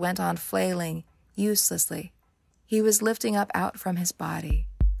hands went on flailing uselessly, he was lifting up out from his body,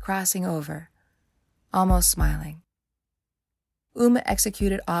 crossing over, almost smiling. Uma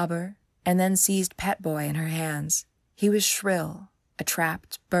executed Auber and then seized Pet Boy in her hands. He was shrill, a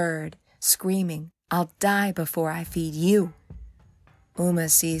trapped bird, screaming, "I'll die before I feed you." Uma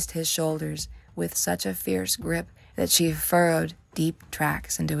seized his shoulders with such a fierce grip that she furrowed deep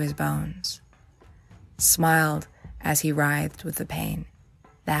tracks into his bones. Smiled as he writhed with the pain.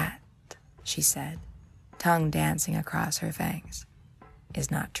 "That," she said, tongue dancing across her fangs, "is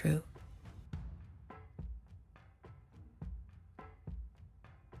not true."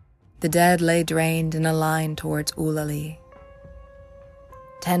 The dead lay drained in a line towards Ulali.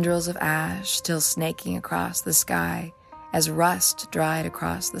 Tendrils of ash still snaking across the sky as rust dried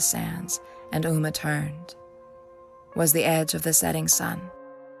across the sands, and Uma turned. Was the edge of the setting sun,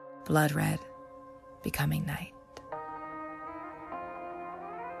 blood red, becoming night.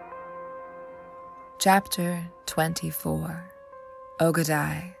 Chapter 24.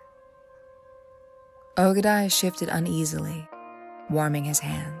 Ogadai. Ogadai shifted uneasily, warming his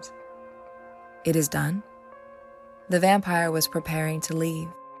hands. "It is done?" The vampire was preparing to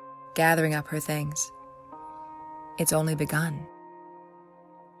leave, gathering up her things. "It's only begun."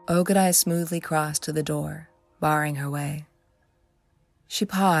 Ogadai smoothly crossed to the door, barring her way. She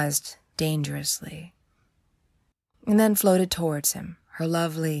paused dangerously, and then floated towards him, her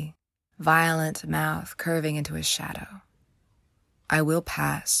lovely, violent mouth curving into his shadow. "I will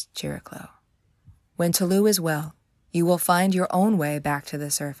pass, Chiriclo. When Tulu is well, you will find your own way back to the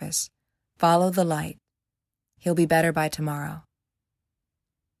surface. Follow the light. He'll be better by tomorrow."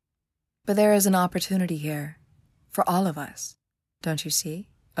 "But there is an opportunity here, for all of us, don't you see?"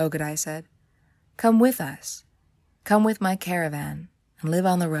 Ogadai said. "Come with us. Come with my caravan and live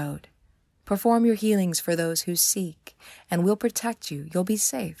on the road. Perform your healings for those who seek, and we'll protect you. You'll be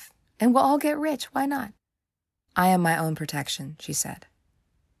safe, and we'll all get rich. Why not?" "I am my own protection," she said.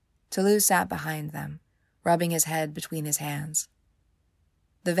 Tulu sat behind them, rubbing his head between his hands.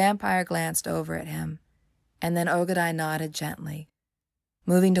 The vampire glanced over at him, and then Ogadai nodded gently,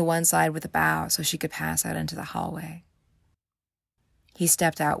 moving to one side with a bow so she could pass out into the hallway. He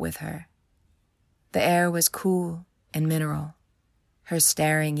stepped out with her. The air was cool and mineral, her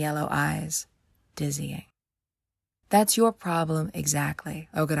staring yellow eyes dizzying. "That's your problem exactly,"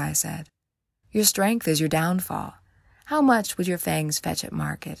 Ogadai said. "Your strength is your downfall. How much would your fangs fetch at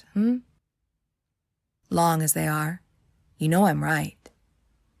market, Long as they are. You know I'm right.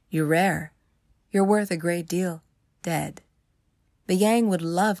 You're rare. You're worth a great deal, dead. The Yang would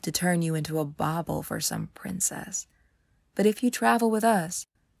love to turn you into a bauble for some princess. But if you travel with us,"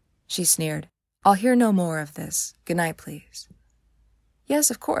 she sneered, "I'll hear no more of this. Good night, please." "Yes,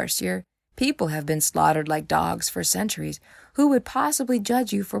 of course, your people have been slaughtered like dogs for centuries. Who would possibly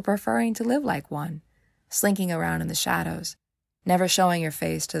judge you for preferring to live like one? Slinking around in the shadows, never showing your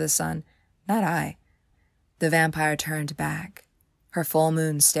face to the sun. Not I." The vampire turned back, her full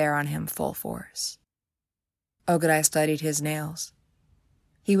moon stare on him full force. Ogadai studied his nails.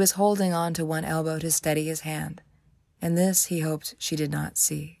 He was holding on to one elbow to steady his hand, and this he hoped she did not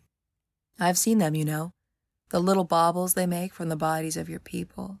see. I've seen them, you know, the little baubles they make from the bodies of your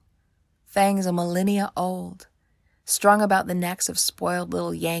people. Fangs a millennia old, strung about the necks of spoiled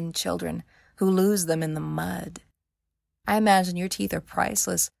little Yang children who lose them in the mud. I imagine your teeth are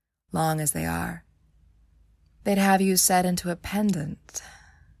priceless, long as they are. They'd have you set into a pendant.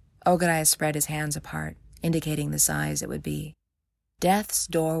 Ogadai spread his hands apart, indicating the size it would be. Death's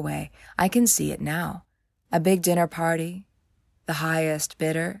doorway. I can see it now. A big dinner party. The highest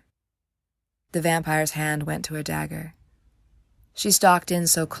bidder. The vampire's hand went to her dagger. She stalked in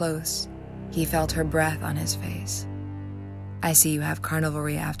so close, he felt her breath on his face. I see you have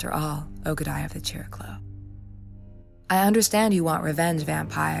carnivalry after all, Ogadai of the Chiriclo. I understand you want revenge,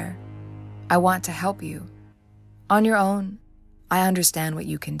 vampire. I want to help you. On your own, I understand what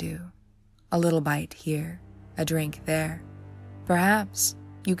you can do. A little bite here, a drink there. Perhaps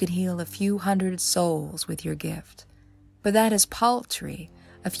you could heal a few hundred souls with your gift. But that is paltry.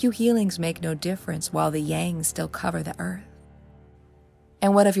 A few healings make no difference while the Yang still cover the earth.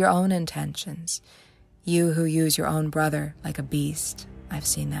 And what of your own intentions? You who use your own brother like a beast. I've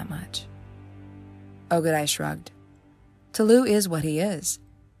seen that much. Ogadai shrugged. Tulu is what he is.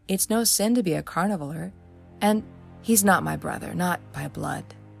 It's no sin to be a carnivaler. And he's not my brother, not by blood.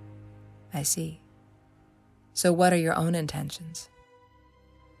 I see. So what are your own intentions?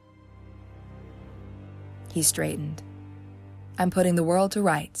 He straightened. I'm putting the world to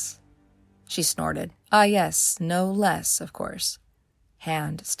rights. She snorted. Ah, yes, no less, of course.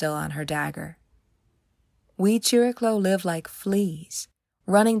 Hand still on her dagger. We Chiriclo live like fleas,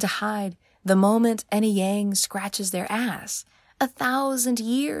 running to hide the moment any Yang scratches their ass. 1,000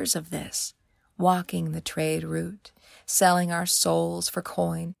 years of this, walking the trade route, selling our souls for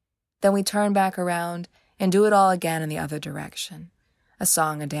coin. Then we turn back around and do it all again in the other direction. A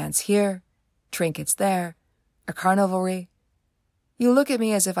song and dance here, trinkets there, a carnivalry. You look at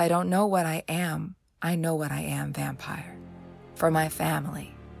me as if I don't know what I am. I know what I am, vampire. For my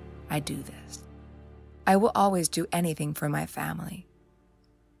family, I do this. I will always do anything for my family.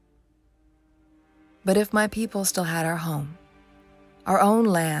 But if my people still had our home, our own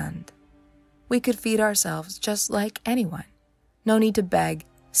land, we could feed ourselves just like anyone. No need to beg,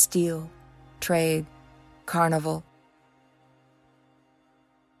 steal, trade, carnival.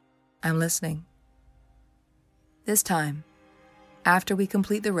 I'm listening. This time, after we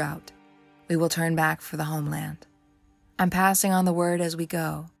complete the route, we will turn back for the homeland. I'm passing on the word as we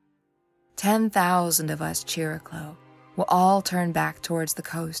go. 10,000 of us Chiriclo will all turn back towards the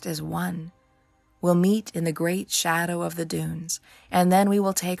coast as one. We'll meet in the great shadow of the dunes, and then we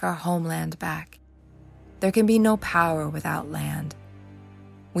will take our homeland back. There can be no power without land.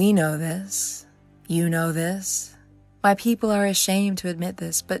 We know this. You know this. My people are ashamed to admit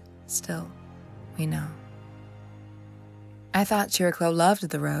this, but still, we know. I thought Chiriclo loved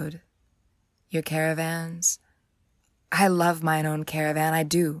the road. Your caravans. I love mine own caravan, I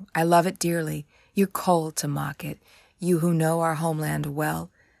do. I love it dearly. You're cold to mock it, you who know our homeland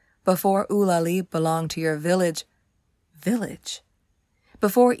well. Before Ulali belonged to your village. Village?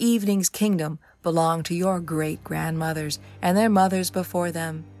 Before Evening's kingdom belonged to your great-grandmothers and their mothers before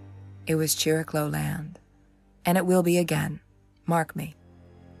them. It was Chiriclo land. And it will be again. Mark me.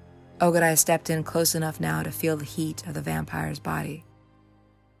 Ogadai stepped in close enough now to feel the heat of the vampire's body.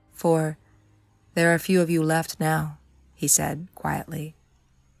 For there are few of you left now, he said quietly.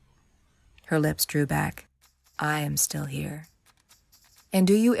 Her lips drew back. I am still here. And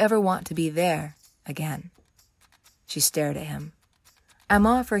do you ever want to be there again? She stared at him. I'm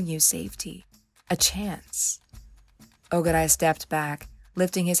offering you safety, a chance. Ogadai stepped back,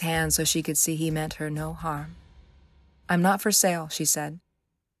 lifting his hand so she could see he meant her no harm. I'm not for sale, she said.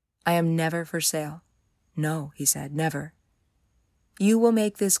 I am never for sale. No, he said, never. You will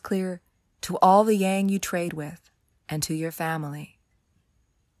make this clear to all the Yang you trade with and to your family.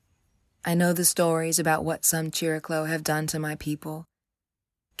 I know the stories about what some Chiriclo have done to my people,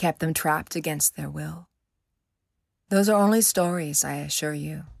 kept them trapped against their will. Those are only stories, I assure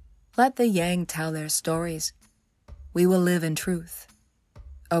you. Let the Yang tell their stories. We will live in truth.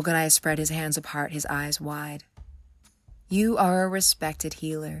 Ogadai spread his hands apart, his eyes wide. You are a respected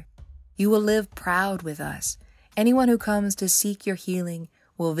healer. You will live proud with us. Anyone who comes to seek your healing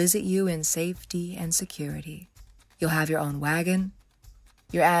will visit you in safety and security. You'll have your own wagon.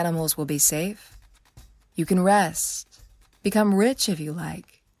 Your animals will be safe. You can rest, become rich if you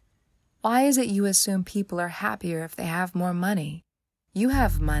like. Why is it you assume people are happier if they have more money? You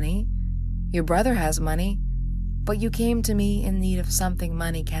have money. Your brother has money. But you came to me in need of something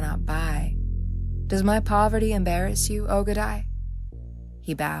money cannot buy. Does my poverty embarrass you, Ogedai?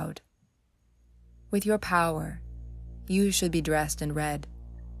 He bowed. With your power, you should be dressed in red.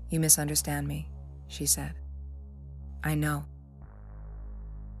 You misunderstand me, she said. I know.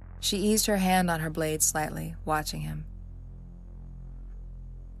 She eased her hand on her blade slightly, watching him.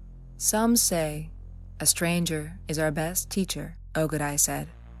 Some say a stranger is our best teacher, Ogedai said.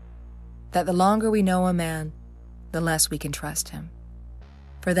 That the longer we know a man, the less we can trust him.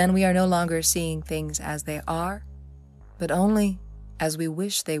 For then we are no longer seeing things as they are, but only as we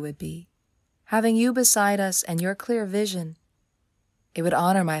wish they would be. Having you beside us and your clear vision, it would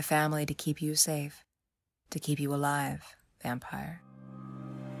honor my family to keep you safe, to keep you alive, vampire.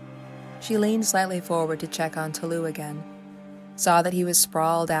 She leaned slightly forward to check on Tolu again, saw that he was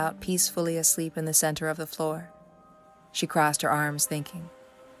sprawled out peacefully asleep in the center of the floor. She crossed her arms, thinking,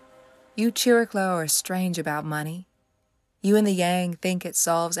 You Chiriclo are strange about money. You and the Yang think it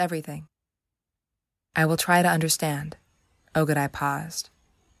solves everything. I will try to understand. Ogedai paused.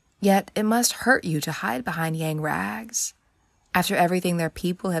 Yet it must hurt you to hide behind Yang rags, after everything their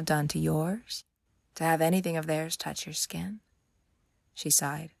people have done to yours, to have anything of theirs touch your skin. She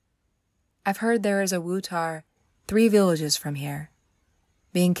sighed. I've heard there is a Wutar 3 villages from here,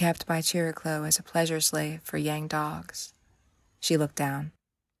 being kept by Chiriclo as a pleasure slave for Yang dogs. She looked down.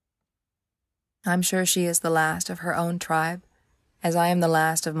 I'm sure she is the last of her own tribe, as I am the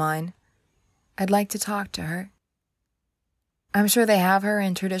last of mine. I'd like to talk to her. I'm sure they have her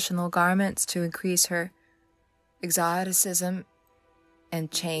in traditional garments to increase her exoticism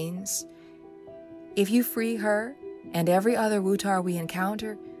and chains. If you free her and every other Wutar we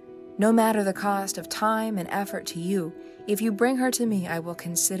encounter, no matter the cost of time and effort to you, if you bring her to me, I will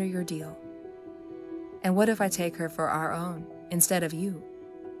consider your deal. And what if I take her for our own, instead of you?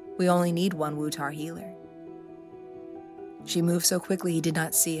 We only need one Wutar healer. She moved so quickly he did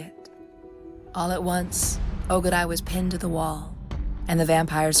not see it. All at once, Ogedai was pinned to the wall, and the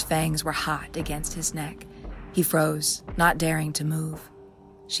vampire's fangs were hot against his neck. He froze, not daring to move.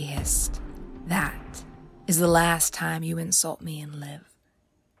 She hissed, That is the last time you insult me and live.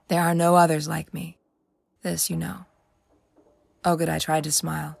 There are no others like me. This you know. Ogedai tried to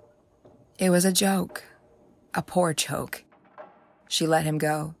smile. It was a joke. A poor joke. She let him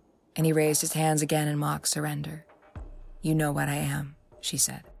go, and he raised his hands again in mock surrender. You know what I am, she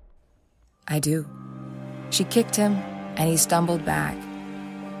said. I do. She kicked him, and he stumbled back,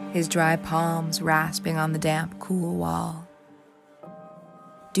 his dry palms rasping on the damp, cool wall.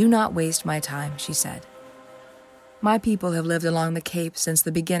 Do not waste my time, she said. My people have lived along the Cape since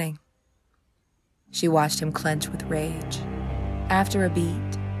the beginning. She watched him clench with rage. After a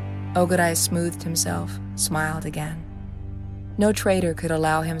beat, Ogedai smoothed himself, smiled again. No traitor could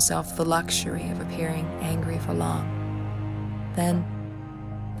allow himself the luxury of appearing angry for long. Then,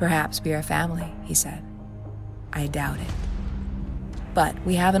 perhaps we are family, he said. I doubt it. But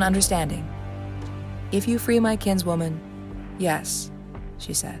we have an understanding. If you free my kinswoman, yes,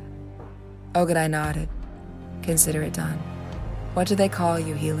 she said. Ogedai nodded. Consider it done. What do they call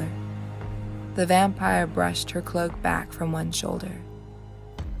you, healer? The vampire brushed her cloak back from one shoulder.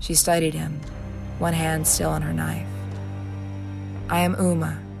 She studied him, one hand still on her knife. I am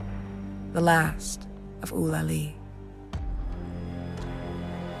Uma, the last of Ulali.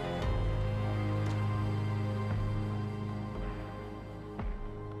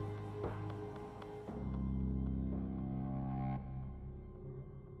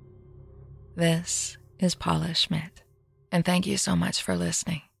 This is Paula Schmidt, and thank you so much for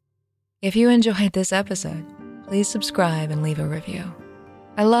listening. If you enjoyed this episode, please subscribe and leave a review.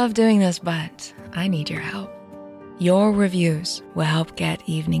 I love doing this, but I need your help. Your reviews will help get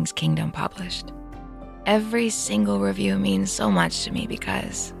Evening's Kingdom published. Every single review means so much to me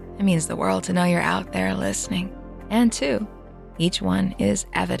because it means the world to know you're out there listening. And 2, each one is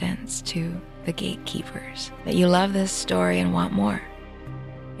evidence to the gatekeepers that you love this story and want more.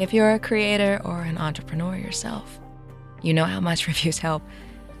 If you're a creator or an entrepreneur yourself, you know how much reviews help,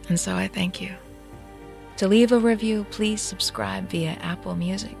 and so I thank you. To leave a review, please subscribe via Apple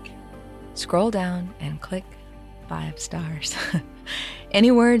Music. Scroll down and click 5 stars.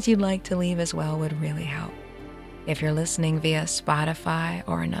 Any words you'd like to leave as well would really help. If you're listening via Spotify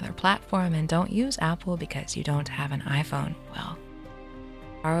or another platform and don't use Apple because you don't have an iPhone, well,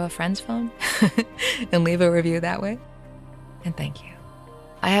 borrow a friend's phone and leave a review that way. And thank you.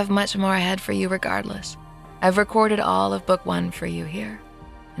 I have much more ahead for you regardless. I've recorded all of Book 1 for you here,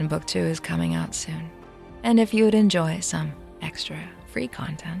 and Book 2 is coming out soon. And if you would enjoy some extra free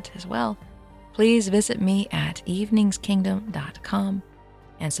content as well, please visit me at eveningskingdom.com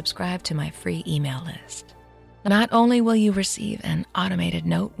and subscribe to my free email list. Not only will you receive an automated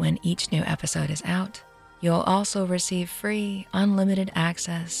note when each new episode is out, you'll also receive free, unlimited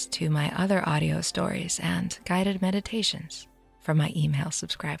access to my other audio stories and guided meditations for my email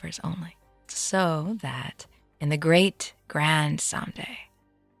subscribers only. So that in the great grand someday,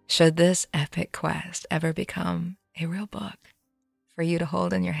 should this epic quest ever become a real book for you to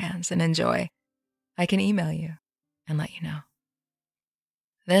hold in your hands and enjoy, I can email you and let you know.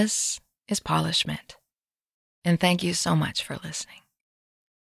 This is Paula Schmidt, and thank you so much for listening.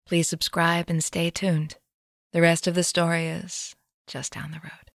 Please subscribe and stay tuned. The rest of the story is just down the road.